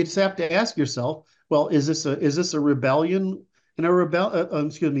 you just have to ask yourself, well, is this a rebellion and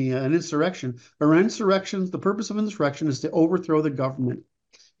an insurrection? Or insurrections, the purpose of insurrection is to overthrow the government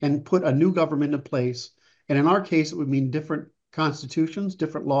and put a new government in place. And in our case, it would mean different constitutions,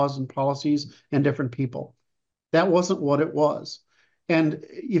 different laws and policies, and different people. That wasn't what it was. And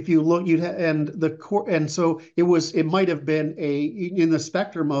if you look, so it might have been in the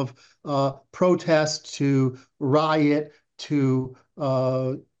spectrum of protest to riot to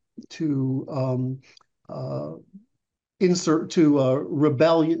rebellion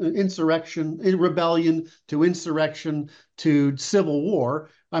to insurrection to civil war.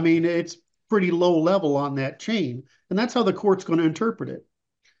 I mean, it's pretty low level on that chain, and that's how the court's going to interpret it.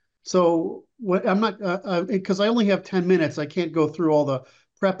 So I'm not, because I only have 10 minutes, I can't go through all the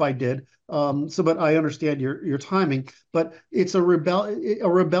prep I did. But I understand your timing. But it's a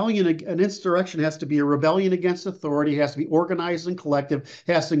rebellion, an insurrection has to be a rebellion against authority. It has to be organized and collective.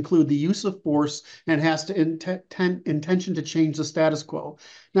 It has to include the use of force, and has to intention to change the status quo.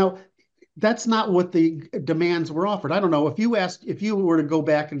 Now, that's not what the demands were offered. I don't know if you were to go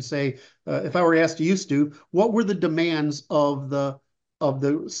back and say, if I were asked you, Stu, what were the demands of the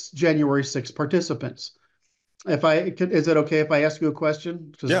January 6th participants? Is it okay if I ask you a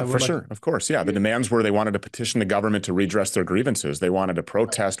question? Yeah, for sure. Of course. Yeah. The demands were they wanted to petition the government to redress their grievances. They wanted to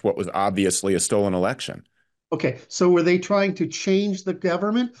protest what was obviously a stolen election. Okay. So were they trying to change the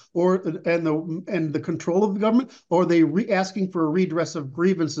government and the control of the government, or are they asking for a redress of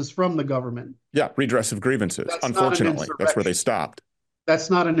grievances from the government? Yeah. Redress of grievances. Unfortunately, that's where they stopped.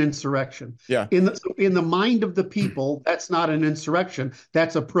 That's not an insurrection. Yeah. In the mind of the people, that's not an insurrection.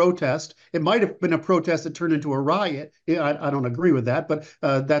 That's a protest. It might have been a protest that turned into a riot. I don't agree with that, but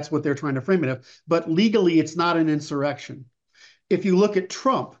that's what they're trying to frame it as. But legally, it's not an insurrection. If you look at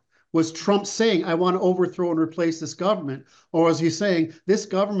Trump, was Trump saying, I want to overthrow and replace this government? Or was he saying, this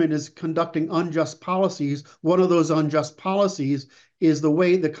government is conducting unjust policies? One of those unjust policies is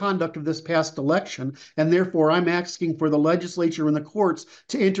the conduct of this past election, and therefore I'm asking for the legislature and the courts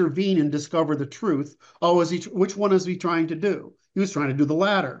to intervene and discover the truth. Which one is he trying to do? He was trying to do the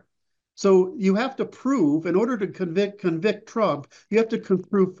latter. So you have to prove, in order to convict Trump, you have to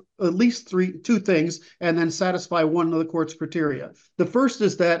prove at least two things, and then satisfy one of the court's criteria. The first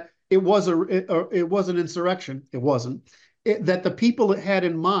is that it was an insurrection. It wasn't. That the people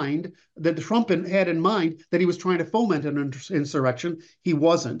that Trump had in mind that he was trying to foment an insurrection, he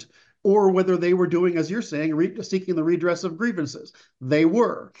wasn't. Or whether they were doing, as you're saying, seeking the redress of grievances. They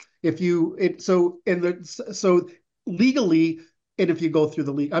were. So legally, and if you go through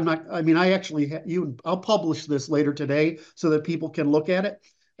the league, I'll publish this later today so that people can look at it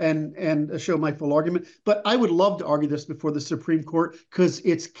and show my full argument. But I would love to argue this before the Supreme Court, because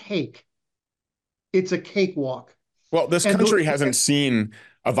it's cake. It's a cakewalk. Well, this country hasn't seen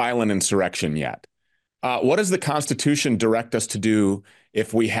a violent insurrection yet. What does the Constitution direct us to do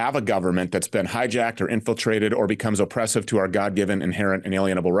if we have a government that's been hijacked or infiltrated or becomes oppressive to our God-given inherent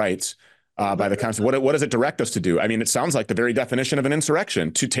inalienable rights by the Constitution? What does it direct us to do? I mean, it sounds like the very definition of an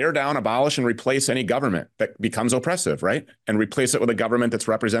insurrection: to tear down, abolish, and replace any government that becomes oppressive, right? And replace it with a government that's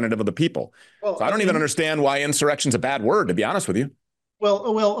representative of the people. Well, so I don't even understand why insurrection's a bad word, to be honest with you.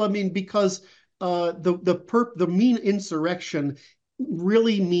 Well, I mean, because the mean insurrection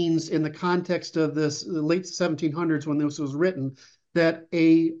really means, in the context of the late 1700s when this was written, that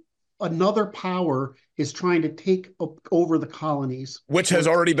another power is trying to take over the colonies, which has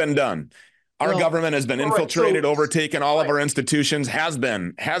already been done. Our government has been infiltrated, overtaken. All of our institutions has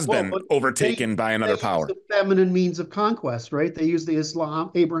been overtaken by another power. The feminine means of conquest, right? They use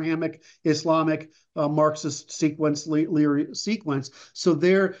the Abrahamic Islamic Marxist sequence. So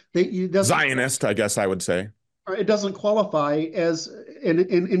Zionist, I guess I would say. It doesn't qualify as an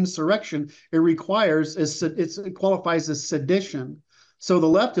insurrection. It qualifies as sedition. So the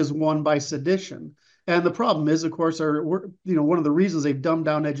left is won by sedition. And the problem is, of course, one of the reasons they've dumbed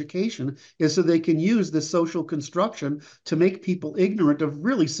down education is so they can use this social construction to make people ignorant of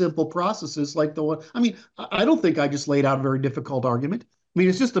really simple processes like the one. I mean, I don't think I just laid out a very difficult argument. I mean,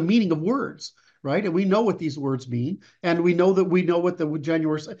 it's just the meaning of words, right? And we know what these words mean, and we know what the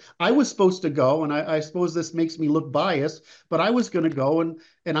January. I was supposed to go, and I suppose this makes me look biased, but I was going to go,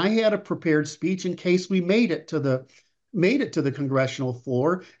 and I had a prepared speech in case we made it to the congressional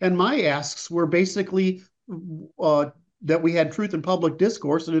floor, and my asks were basically that we had truth in public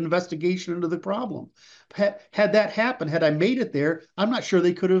discourse and investigation into the problem. Had that happened, had I made it there, I'm not sure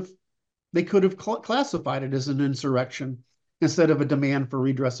they could have classified it as an insurrection instead of a demand for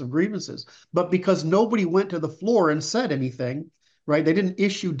redress of grievances. But because nobody went to the floor and said anything, right? They didn't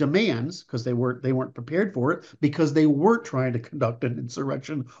issue demands because they weren't prepared for it, because they weren't trying to conduct an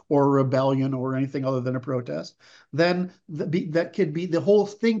insurrection or a rebellion or anything other than a protest. Then that could be, the whole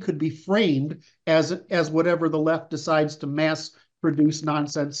thing could be framed as whatever the left decides to mass produce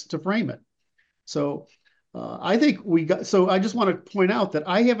nonsense to frame it. So I think so I just want to point out that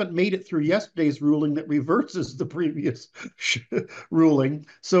I haven't made it through yesterday's ruling that reverses the previous ruling.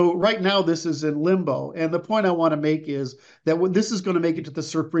 So right now this is in limbo. And the point I want to make is that this is going to make it to the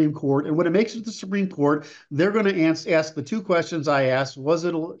Supreme Court. And when it makes it to the Supreme Court, they're going to ask the two questions I asked: was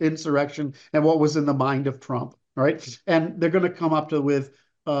it an insurrection, and what was in the mind of Trump? All right. And they're going to come up with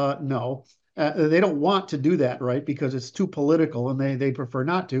no. They don't want to do that, right? Because it's too political, and they prefer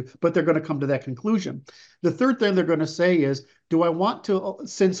not to, but they're going to come to that conclusion. The third thing they're going to say is, do I want to,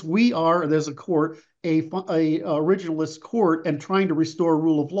 since there's a court, a originalist court, and trying to restore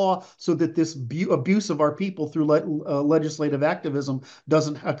rule of law so that this abuse of our people through legislative activism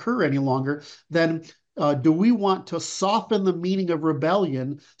doesn't occur any longer, then do we want to soften the meaning of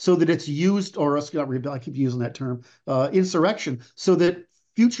rebellion so that it's used, or not rebellion, I keep using that term, insurrection, so that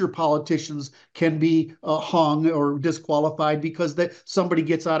future politicians can be hung or disqualified because somebody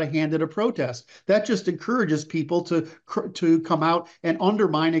gets out of hand at a protest? That just encourages people to come out and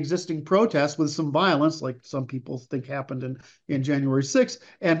undermine existing protests with some violence, like some people think happened in January 6th,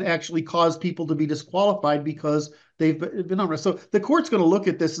 and actually cause people to be disqualified because they've been unrest. So the court's going to look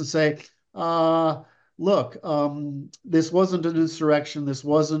at this and say, look, this wasn't an insurrection. This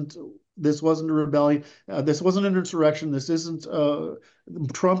wasn't a rebellion. This wasn't an insurrection. This isn't.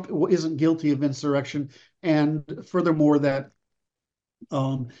 Trump isn't guilty of insurrection. And furthermore, that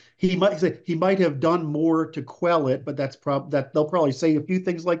he might have done more to quell it, but that they'll probably say a few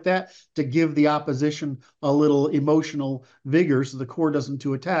things like that to give the opposition a little emotional vigor, so the court doesn't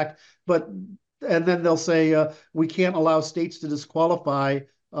to attack. And then they'll say we can't allow states to disqualify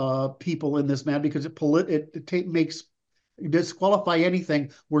people in this manner because it makes disqualify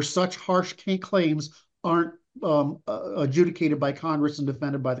anything where such harsh claims aren't adjudicated by Congress and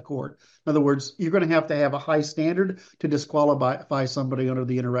defended by the court. In other words, you're going to have a high standard to disqualify somebody under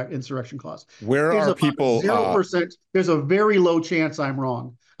the insurrection clause. Where are people? 0%. There's a very low chance I'm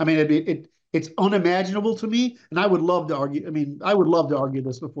wrong. I mean, it's unimaginable to me, and I would love to argue. I mean, I would love to argue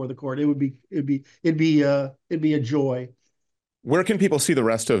this before the court. It'd be a joy. Where can people see the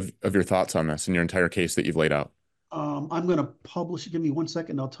rest of your thoughts on this and your entire case that you've laid out? I'm going to publish. Give me 1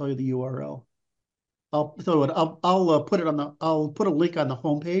 second. I'll tell you the URL. I'll put a link on the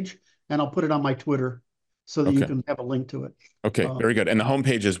homepage, and I'll put it on my Twitter so that you can have a link to it. Okay, very good. And the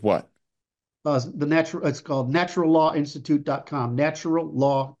homepage is what? It's called naturallawinstitute.com.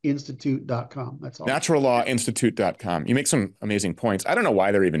 Naturallawinstitute.com. That's all. Naturallawinstitute.com. You make some amazing points. I don't know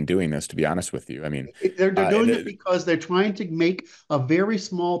why they're even doing this, to be honest with you. I mean, they're doing it because they're trying to make a very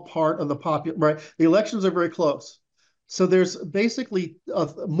small part of the right. The elections are very close. So there's basically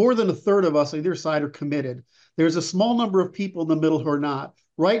more than a third of us on either side are committed. There's a small number of people in the middle who are not.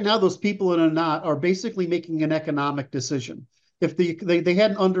 Right now, those people who are not are basically making an economic decision. If they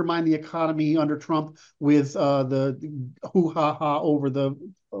hadn't undermined the economy under Trump with the hoo-ha-ha over the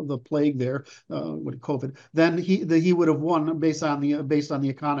plague there with COVID, then he would have won based on the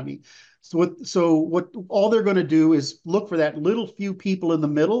economy. So what all they're going to do is look for that little few people in the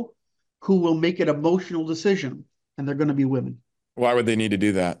middle who will make an emotional decision. And they're going to be women. Why would they need to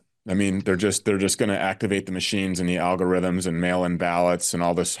do that? I mean, they're just going to activate the machines and the algorithms and mail-in ballots and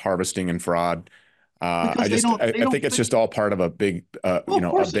all this harvesting and fraud. I think it's just all part of a big, a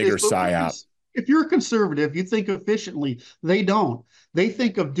bigger psyop. if you're a conservative, you think efficiently. They don't. They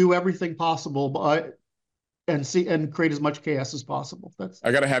think of do everything possible and create as much chaos as possible.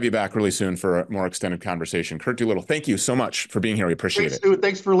 I got to have you back really soon for a more extended conversation. Kurt Doolittle, thank you so much for being here. We appreciate it. Stu,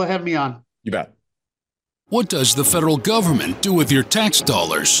 thanks for having me on. You bet. What does the federal government do with your tax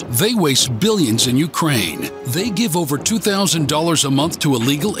dollars? They waste billions in Ukraine. They give over $2,000 a month to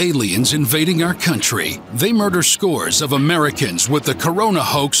illegal aliens invading our country. They murder scores of Americans with the corona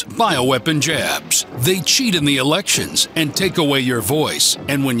hoax bioweapon jabs. They cheat in the elections and take away your voice.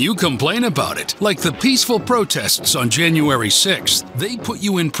 And when you complain about it, like the peaceful protests on January 6th, they put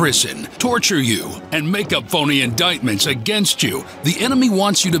you in prison, torture you, and make up phony indictments against you. The enemy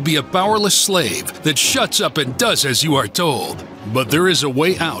wants you to be a powerless slave that shuts up and does as you are told. But there is a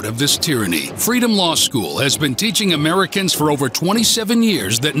way out of this tyranny. Freedom Law School has been teaching Americans for over 27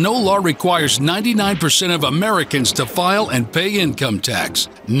 years that no law requires 99% of Americans to file and pay income tax.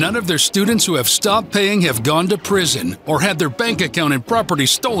 None of their students who have stopped paying have gone to prison or had their bank account and property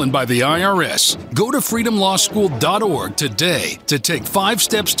stolen by the IRS. Go to freedomlawschool.org today to take 5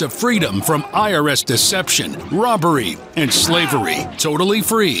 steps to freedom from IRS deception, robbery, and slavery. Totally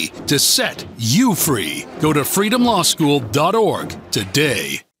free to set you free. Go to freedomlawschool.org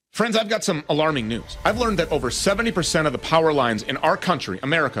today. Friends, I've got some alarming news. I've learned that over 70% of the power lines in our country,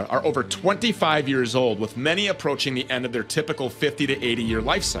 America, are over 25 years old, with many approaching the end of their typical 50 to 80-year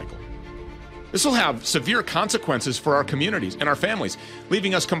life cycle. This will have severe consequences for our communities and our families,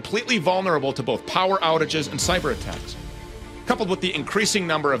 leaving us completely vulnerable to both power outages and cyber attacks. Coupled with the increasing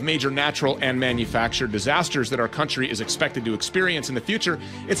number of major natural and manufactured disasters that our country is expected to experience in the future,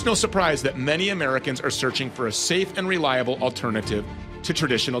 it's no surprise that many Americans are searching for a safe and reliable alternative to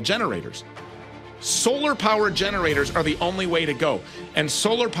traditional generators. Solar-powered generators are the only way to go, and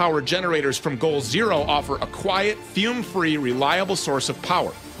solar-powered generators from Goal Zero offer a quiet, fume-free, reliable source of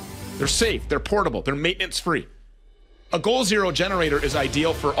power. They're safe, they're portable, they're maintenance-free. A Goal Zero generator is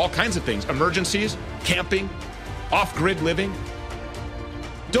ideal for all kinds of things: emergencies, camping, off-grid living.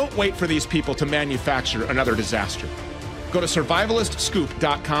 Don't wait for these people to manufacture another disaster. Go to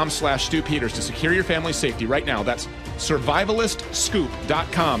survivalistscoop.com/Stu Peters to secure your family's safety right now. That's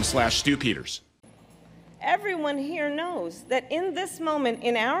survivalistscoop.com/Stu Peters. Everyone here knows that in this moment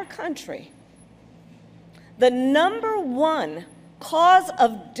in our country, the #1 cause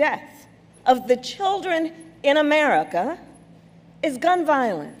of death of the children in America is gun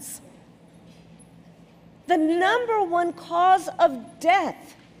violence. The #1 cause of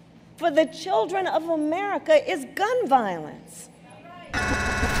death for the children of America is gun violence.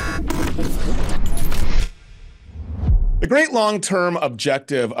 The great long-term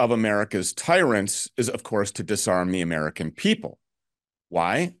objective of America's tyrants is, of course, to disarm the American people.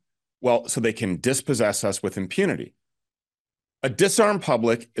 Why? Well, so they can dispossess us with impunity. A disarmed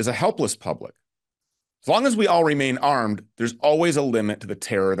public is a helpless public. As long as we all remain armed, there's always a limit to the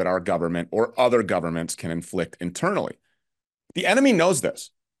terror that our government or other governments can inflict internally. The enemy knows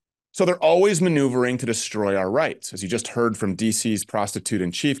this, so they're always maneuvering to destroy our rights. As you just heard from DC's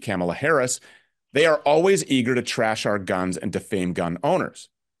prostitute-in-chief, Kamala Harris, they are always eager to trash our guns and defame gun owners.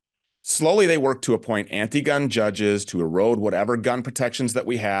 Slowly, they work to appoint anti-gun judges to erode whatever gun protections that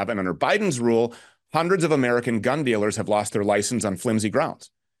we have, and under Biden's rule, hundreds of American gun dealers have lost their license on flimsy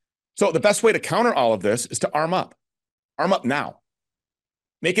grounds. So the best way to counter all of this is to arm up. Arm up now.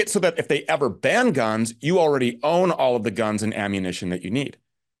 Make it so that if they ever ban guns, you already own all of the guns and ammunition that you need.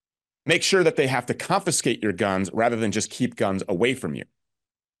 Make sure that they have to confiscate your guns rather than just keep guns away from you.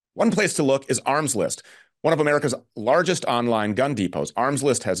 One place to look is Arms List, one of America's largest online gun depots. Arms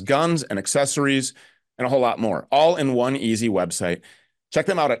List has guns and accessories and a whole lot more, all in one easy website. Check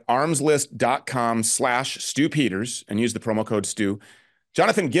them out at armslist.com/Stu Peters and use the promo code Stu.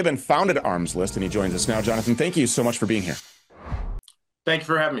 Jonathan Gibbon founded Arms List, and he joins us now. Jonathan, thank you so much for being here. Thank you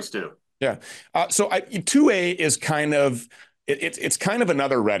for having me, Stu. Yeah. So 2A is kind of, it's kind of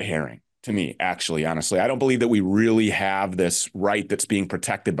another red herring to me, actually, honestly. I don't believe that we really have this right that's being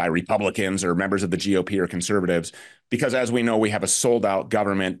protected by Republicans or members of the GOP or conservatives, because as we know, we have a sold out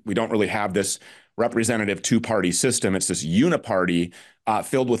government. We don't really have this representative two-party system. It's this uniparty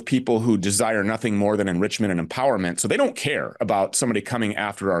filled with people who desire nothing more than enrichment and empowerment. So they don't care about somebody coming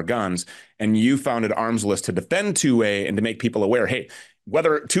after our guns. And you founded Arms List to defend 2A and to make people aware, hey,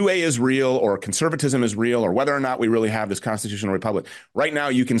 whether 2A is real or conservatism is real or whether or not we really have this constitutional republic, right now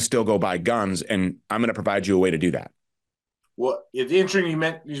you can still go buy guns, and I'm going to provide you a way to do that. Well, it's interesting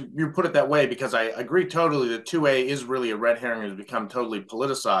you put it that way, because I agree totally that 2A is really a red herring and has become totally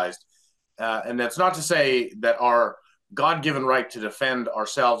politicized. And that's not to say that our God-given right to defend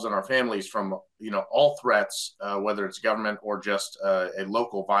ourselves and our families from, all threats, whether it's government or just a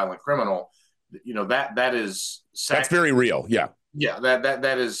local violent criminal, that is that's very real. Yeah. Yeah.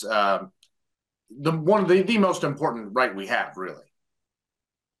 That is one of the most important right we have, really.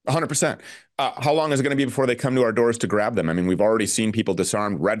 100%. How long is it going to be before they come to our doors to grab them? I mean, we've already seen people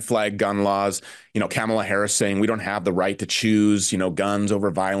disarmed, red flag gun laws, Kamala Harris saying we don't have the right to choose, guns over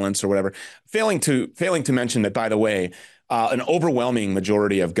violence or whatever. Failing to mention that, by the way, an overwhelming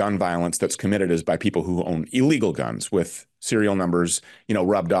majority of gun violence that's committed is by people who own illegal guns with serial numbers,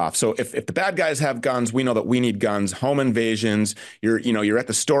 rubbed off. So if the bad guys have guns, we know that we need guns. Home invasions, you're at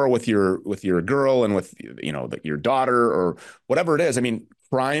the store with your girl and with, your daughter or whatever it is. I mean,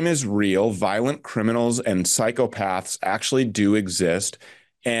 crime is real. Violent criminals and psychopaths actually do exist.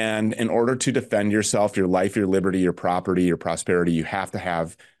 And in order to defend yourself, your life, your liberty, your property, your prosperity, you have to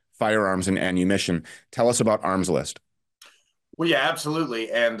have firearms and ammunition. Tell us about Arms List. Well, yeah,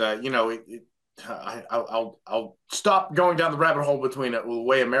 absolutely. And, I'll stop going down the rabbit hole between the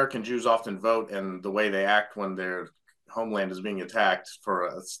way American Jews often vote and the way they act when their homeland is being attacked for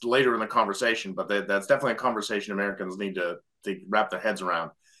later in the conversation. But that's definitely a conversation Americans need to wrap their heads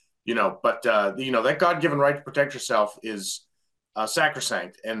around, but that God-given right to protect yourself is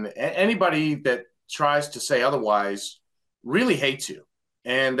sacrosanct. And anybody that tries to say otherwise really hates you.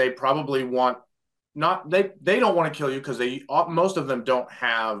 And they probably they don't want to kill you because most of them don't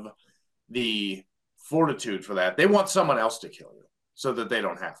have the fortitude for that. They want someone else to kill you so that they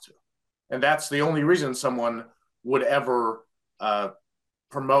don't have to. And that's the only reason someone would ever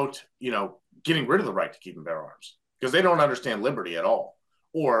promote, getting rid of the right to keep and bear arms, because they don't understand liberty at all.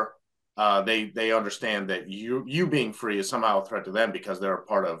 Or they understand that you being free is somehow a threat to them because they're a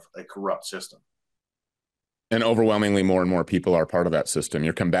part of a corrupt system. And overwhelmingly more and more people are part of that system.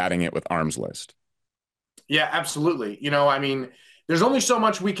 You're combating it with Arms List. Yeah, absolutely. I mean, there's only so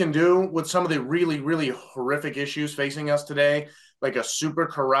much we can do with some of the really, really horrific issues facing us today, like a super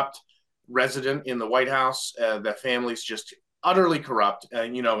corrupt resident in the White House. The family's just utterly corrupt.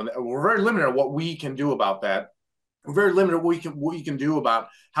 And we're very limited on what we can do about that. We're very limited what we can do about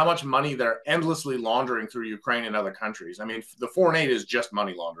how much money they're endlessly laundering through Ukraine and other countries. I mean, the foreign aid is just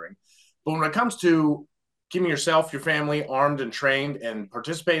money laundering. But when it comes to keeping yourself, your family armed and trained and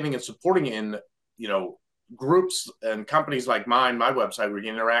participating and supporting in, groups and companies like my website, where you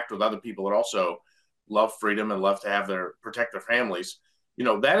can interact with other people that also love freedom and love to protect their families,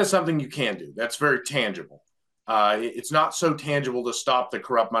 that is something you can do. That's very tangible. It's not so tangible to stop the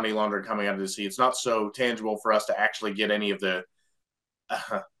corrupt money laundering coming out of the sea. It's not so tangible for us to actually get any of the,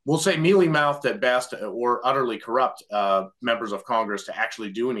 we'll say mealy-mouthed at best or utterly corrupt members of Congress to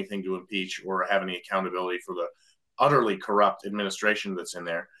actually do anything to impeach or have any accountability for the utterly corrupt administration that's in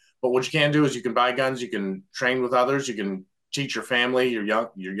there. But what you can do is you can buy guns, you can train with others, you can teach your family, your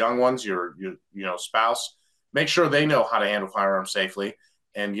young ones, your spouse, make sure they know how to handle firearms safely.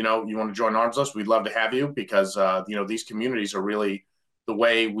 And, you want to join Arms List, we'd love to have you because, these communities are really the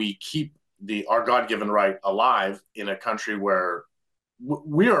way we keep our God-given right alive in a country where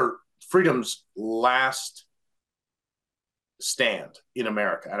we are freedom's last stand in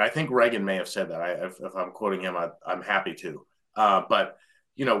America. And I think Reagan may have said that. If I'm quoting him, I'm happy to. But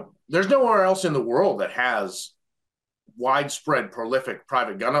there's nowhere else in the world that has widespread, prolific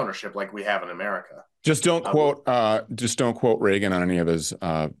private gun ownership like we have in America. Just don't quote Reagan on any of his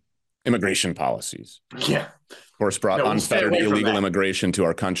immigration policies. Yeah. Of course, brought unfettered illegal immigration to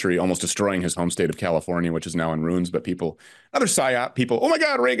our country, almost destroying his home state of California, which is now in ruins. But other PSYOP people, oh my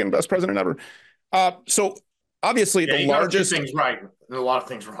God, Reagan, best president ever. So obviously the largest things right and a lot of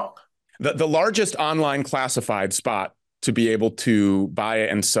things wrong. The largest online classified spot to be able to buy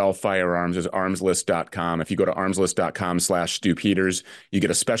and sell firearms is armslist.com. If you go to armslist.com/Stu Peters, you get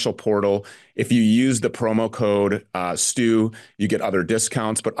a special portal. If you use the promo code Stu, you get other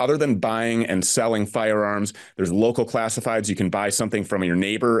discounts. But other than buying and selling firearms, there's local classifieds. You can buy something from your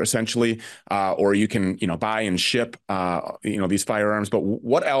neighbor, essentially, or you can buy and ship these firearms. But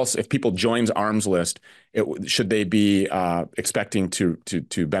what else, if people joins Arms List, should they be expecting to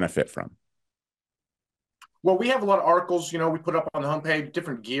benefit from? Well, we have a lot of articles, we put up on the homepage,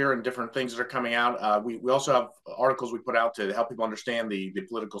 different gear and different things that are coming out. We also have articles we put out to help people understand the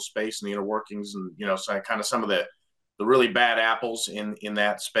political space and the inner workings and, so kind of some of the really bad apples in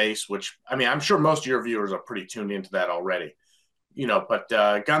that space, which, I mean, I'm sure most of your viewers are pretty tuned into that already, but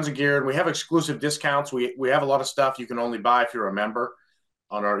guns and gear, and we have exclusive discounts. We have a lot of stuff you can only buy if you're a member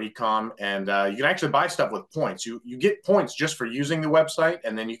on our e-com, and you can actually buy stuff with points. You get points just for using the website,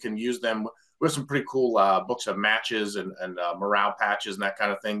 and then you can use them. We have some pretty cool books of matches and morale patches and that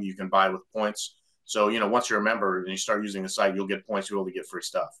kind of thing that you can buy with points. So, once you're a member and you start using the site, you'll get points. You'll be able to get free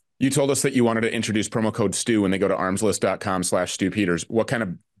stuff. You told us that you wanted to introduce promo code Stu when they go to armslist.com/Stu Peters. What kind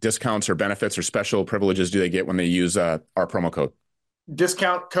of discounts or benefits or special privileges do they get when they use our promo code?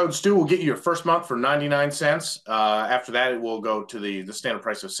 Discount code Stu will get you your first month for 99 cents. After that, it will go to the standard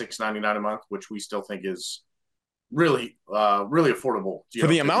price of $6.99 a month, which we still think is really affordable. For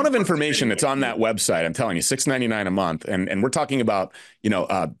the amount of information that's on that website, I'm telling you, $6.99 a month, and we're talking about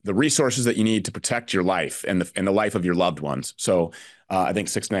the resources that you need to protect your life and the life of your loved ones. So I think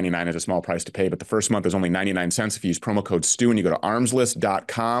 $6.99 is a small price to pay, but the first month is only 99 cents if you use promo code Stu and you go to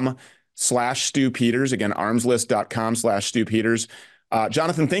armslist.com/Stu Peters. Again, armslist.com/Stu Peters.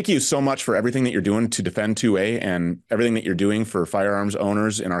 Jonathan, thank you so much for everything that you're doing to defend 2A and everything that you're doing for firearms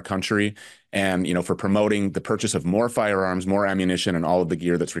owners in our country, and for promoting the purchase of more firearms, more ammunition, and all of the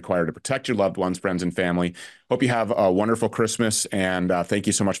gear that's required to protect your loved ones, friends, and family. Hope you have a wonderful Christmas, and thank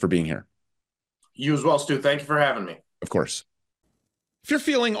you so much for being here. You as well, Stu. Thank you for having me. Of course. If you're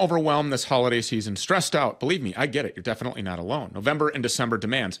feeling overwhelmed this holiday season, stressed out, believe me, I get it. You're definitely not alone. November and December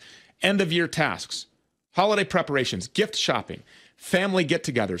demands end-of-year tasks, holiday preparations, gift shopping, family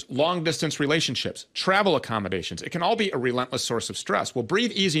get-togethers, long-distance relationships, travel accommodations. It can all be a relentless source of stress. Well,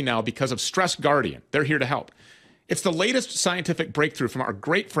 breathe easy now because of Stress Guardian. They're here to help. It's the latest scientific breakthrough from our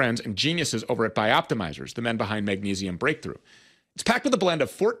great friends and geniuses over at Bioptimizers, the men behind Magnesium Breakthrough. It's packed with a blend of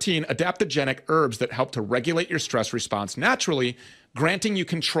 14 adaptogenic herbs that help to regulate your stress response naturally, granting you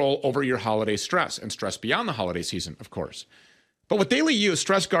control over your holiday stress and stress beyond the holiday season, of course. But with daily use,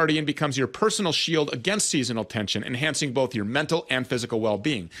 Stress Guardian becomes your personal shield against seasonal tension, enhancing both your mental and physical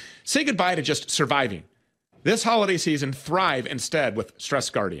well-being. Say goodbye to just surviving. This holiday season, thrive instead with Stress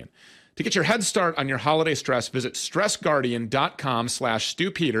Guardian. To get your head start on your holiday stress, visit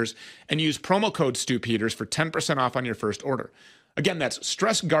stressguardian.com/Stu Peters and use promo code Stu Peters for 10% off on your first order. Again, that's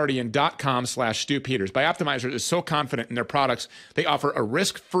stressguardian.com/Stu Peters. Bioptimizers is so confident in their products, they offer a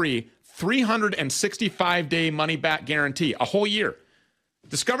risk-free 365-day money-back guarantee, a whole year.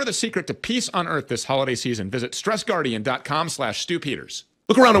 Discover the secret to peace on earth this holiday season. Visit stressguardian.com/Stu Peters.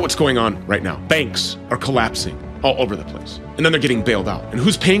 Look around at what's going on right now. Banks are collapsing all over the place, and then they're getting bailed out. And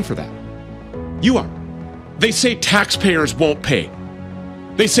who's paying for that? You are. They say taxpayers won't pay.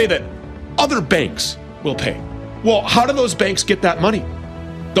 They say that other banks will pay. Well, how do those banks get that money?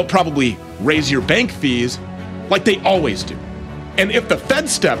 They'll probably raise your bank fees like they always do. And if the Fed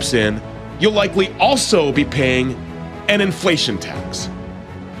steps in, you'll likely also be paying an inflation tax.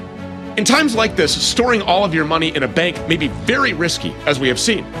 In times like this, storing all of your money in a bank may be very risky, as we have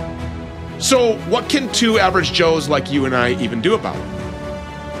seen. So what can two average Joes like you and I even do about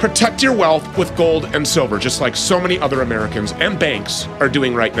it? Protect your wealth with gold and silver, just like so many other Americans and banks are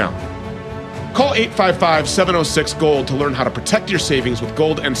doing right now. Call 855-706-GOLD to learn how to protect your savings with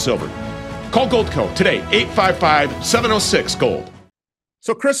gold and silver. Call Goldco today, 855-706-GOLD.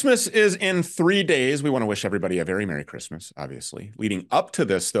 So Christmas is in 3 days. We want to wish everybody a very Merry Christmas, obviously. Leading up to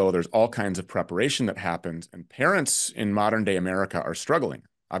this, though, there's all kinds of preparation that happens, and parents in modern-day America are struggling,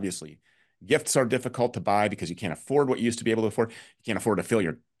 obviously. Gifts are difficult to buy because you can't afford what you used to be able to afford. You can't afford to fill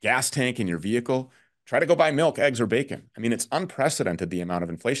your gas tank in your vehicle. Try to go buy milk, eggs, or bacon. I mean, it's unprecedented, the amount of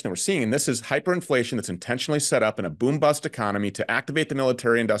inflation that we're seeing. And this is hyperinflation that's intentionally set up in a boom-bust economy to activate the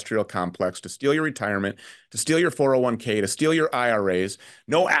military-industrial complex, to steal your retirement, to steal your 401k, to steal your IRAs.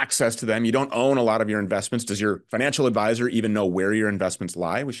 No access to them. You don't own a lot of your investments. Does your financial advisor even know where your investments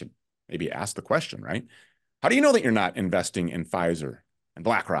lie? We should maybe ask the question, right? How do you know that you're not investing in Pfizer and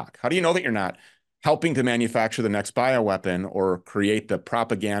BlackRock? How do you know that you're not helping to manufacture the next bioweapon or create the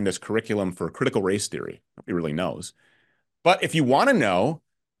propagandist curriculum for critical race theory? Nobody really knows. But if you want to know,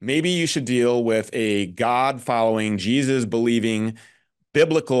 maybe you should deal with a God-following, Jesus-believing,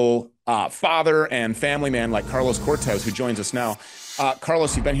 biblical father and family man like Carlos Cortez, who joins us now.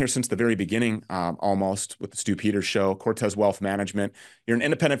 Carlos, you've been here since the very beginning, almost, with the Stu Peters Show, Cortez Wealth Management. You're an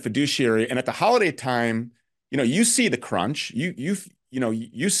independent fiduciary, and at the holiday time, you see the crunch.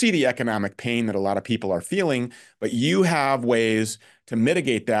 You see the economic pain that a lot of people are feeling, but you have ways to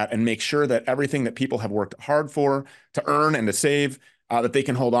mitigate that and make sure that everything that people have worked hard for, to earn and to save, that they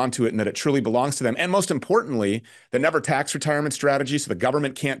can hold on to it and that it truly belongs to them. And most importantly, the never tax retirement strategy, so the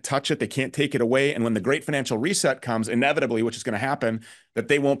government can't touch it, they can't take it away. And when the great financial reset comes, inevitably, which is going to happen, that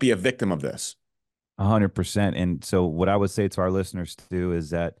they won't be a victim of this. 100%. And so what I would say to our listeners too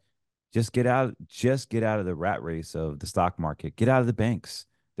is that just get out of the rat race of the stock market. Get out of the banks.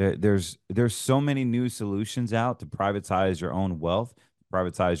 There's so many new solutions out to privatize your own wealth,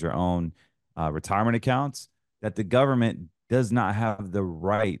 privatize your own retirement accounts, that the government does not have the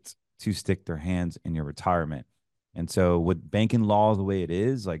right to stick their hands in your retirement. And so with banking law the way it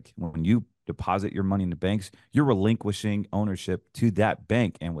is, like when you deposit your money in the banks, you're relinquishing ownership to that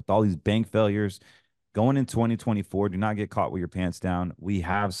bank. And with all these bank failures, going in 2024, do not get caught with your pants down. We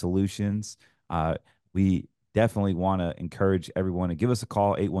have solutions. We definitely want to encourage everyone to give us a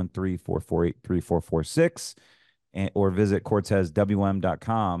call, 813-448-3446, or visit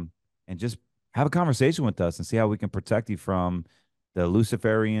CortezWM.com and just have a conversation with us and see how we can protect you from the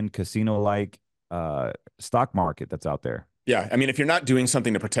Luciferian casino-like stock market that's out there. Yeah, I mean, if you're not doing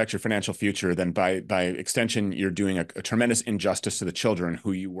something to protect your financial future, then by extension, you're doing a tremendous injustice to the children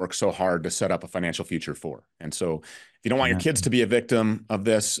who you work so hard to set up a financial future for. And so if you don't want your kids to be a victim of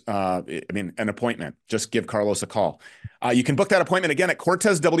this, I mean, an appointment, just give Carlos a call. You can book that appointment again at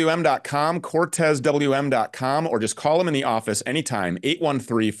CortezWM.com, CortezWM.com, or just call him in the office anytime,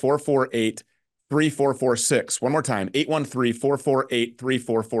 813-448-3446. One more time,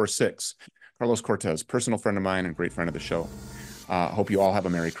 813-448-3446. Carlos Cortez, personal friend of mine and great friend of the show. Hope you all have a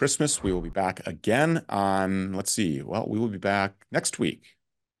Merry Christmas. We will be back again on, let's see, well, we will be back next week.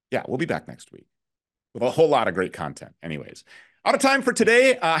 Yeah, we'll be back next week with a whole lot of great content. Anyways, out of time for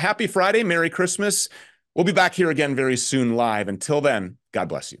today. Happy Friday. Merry Christmas. We'll be back here again very soon live. Until then, God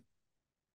bless you.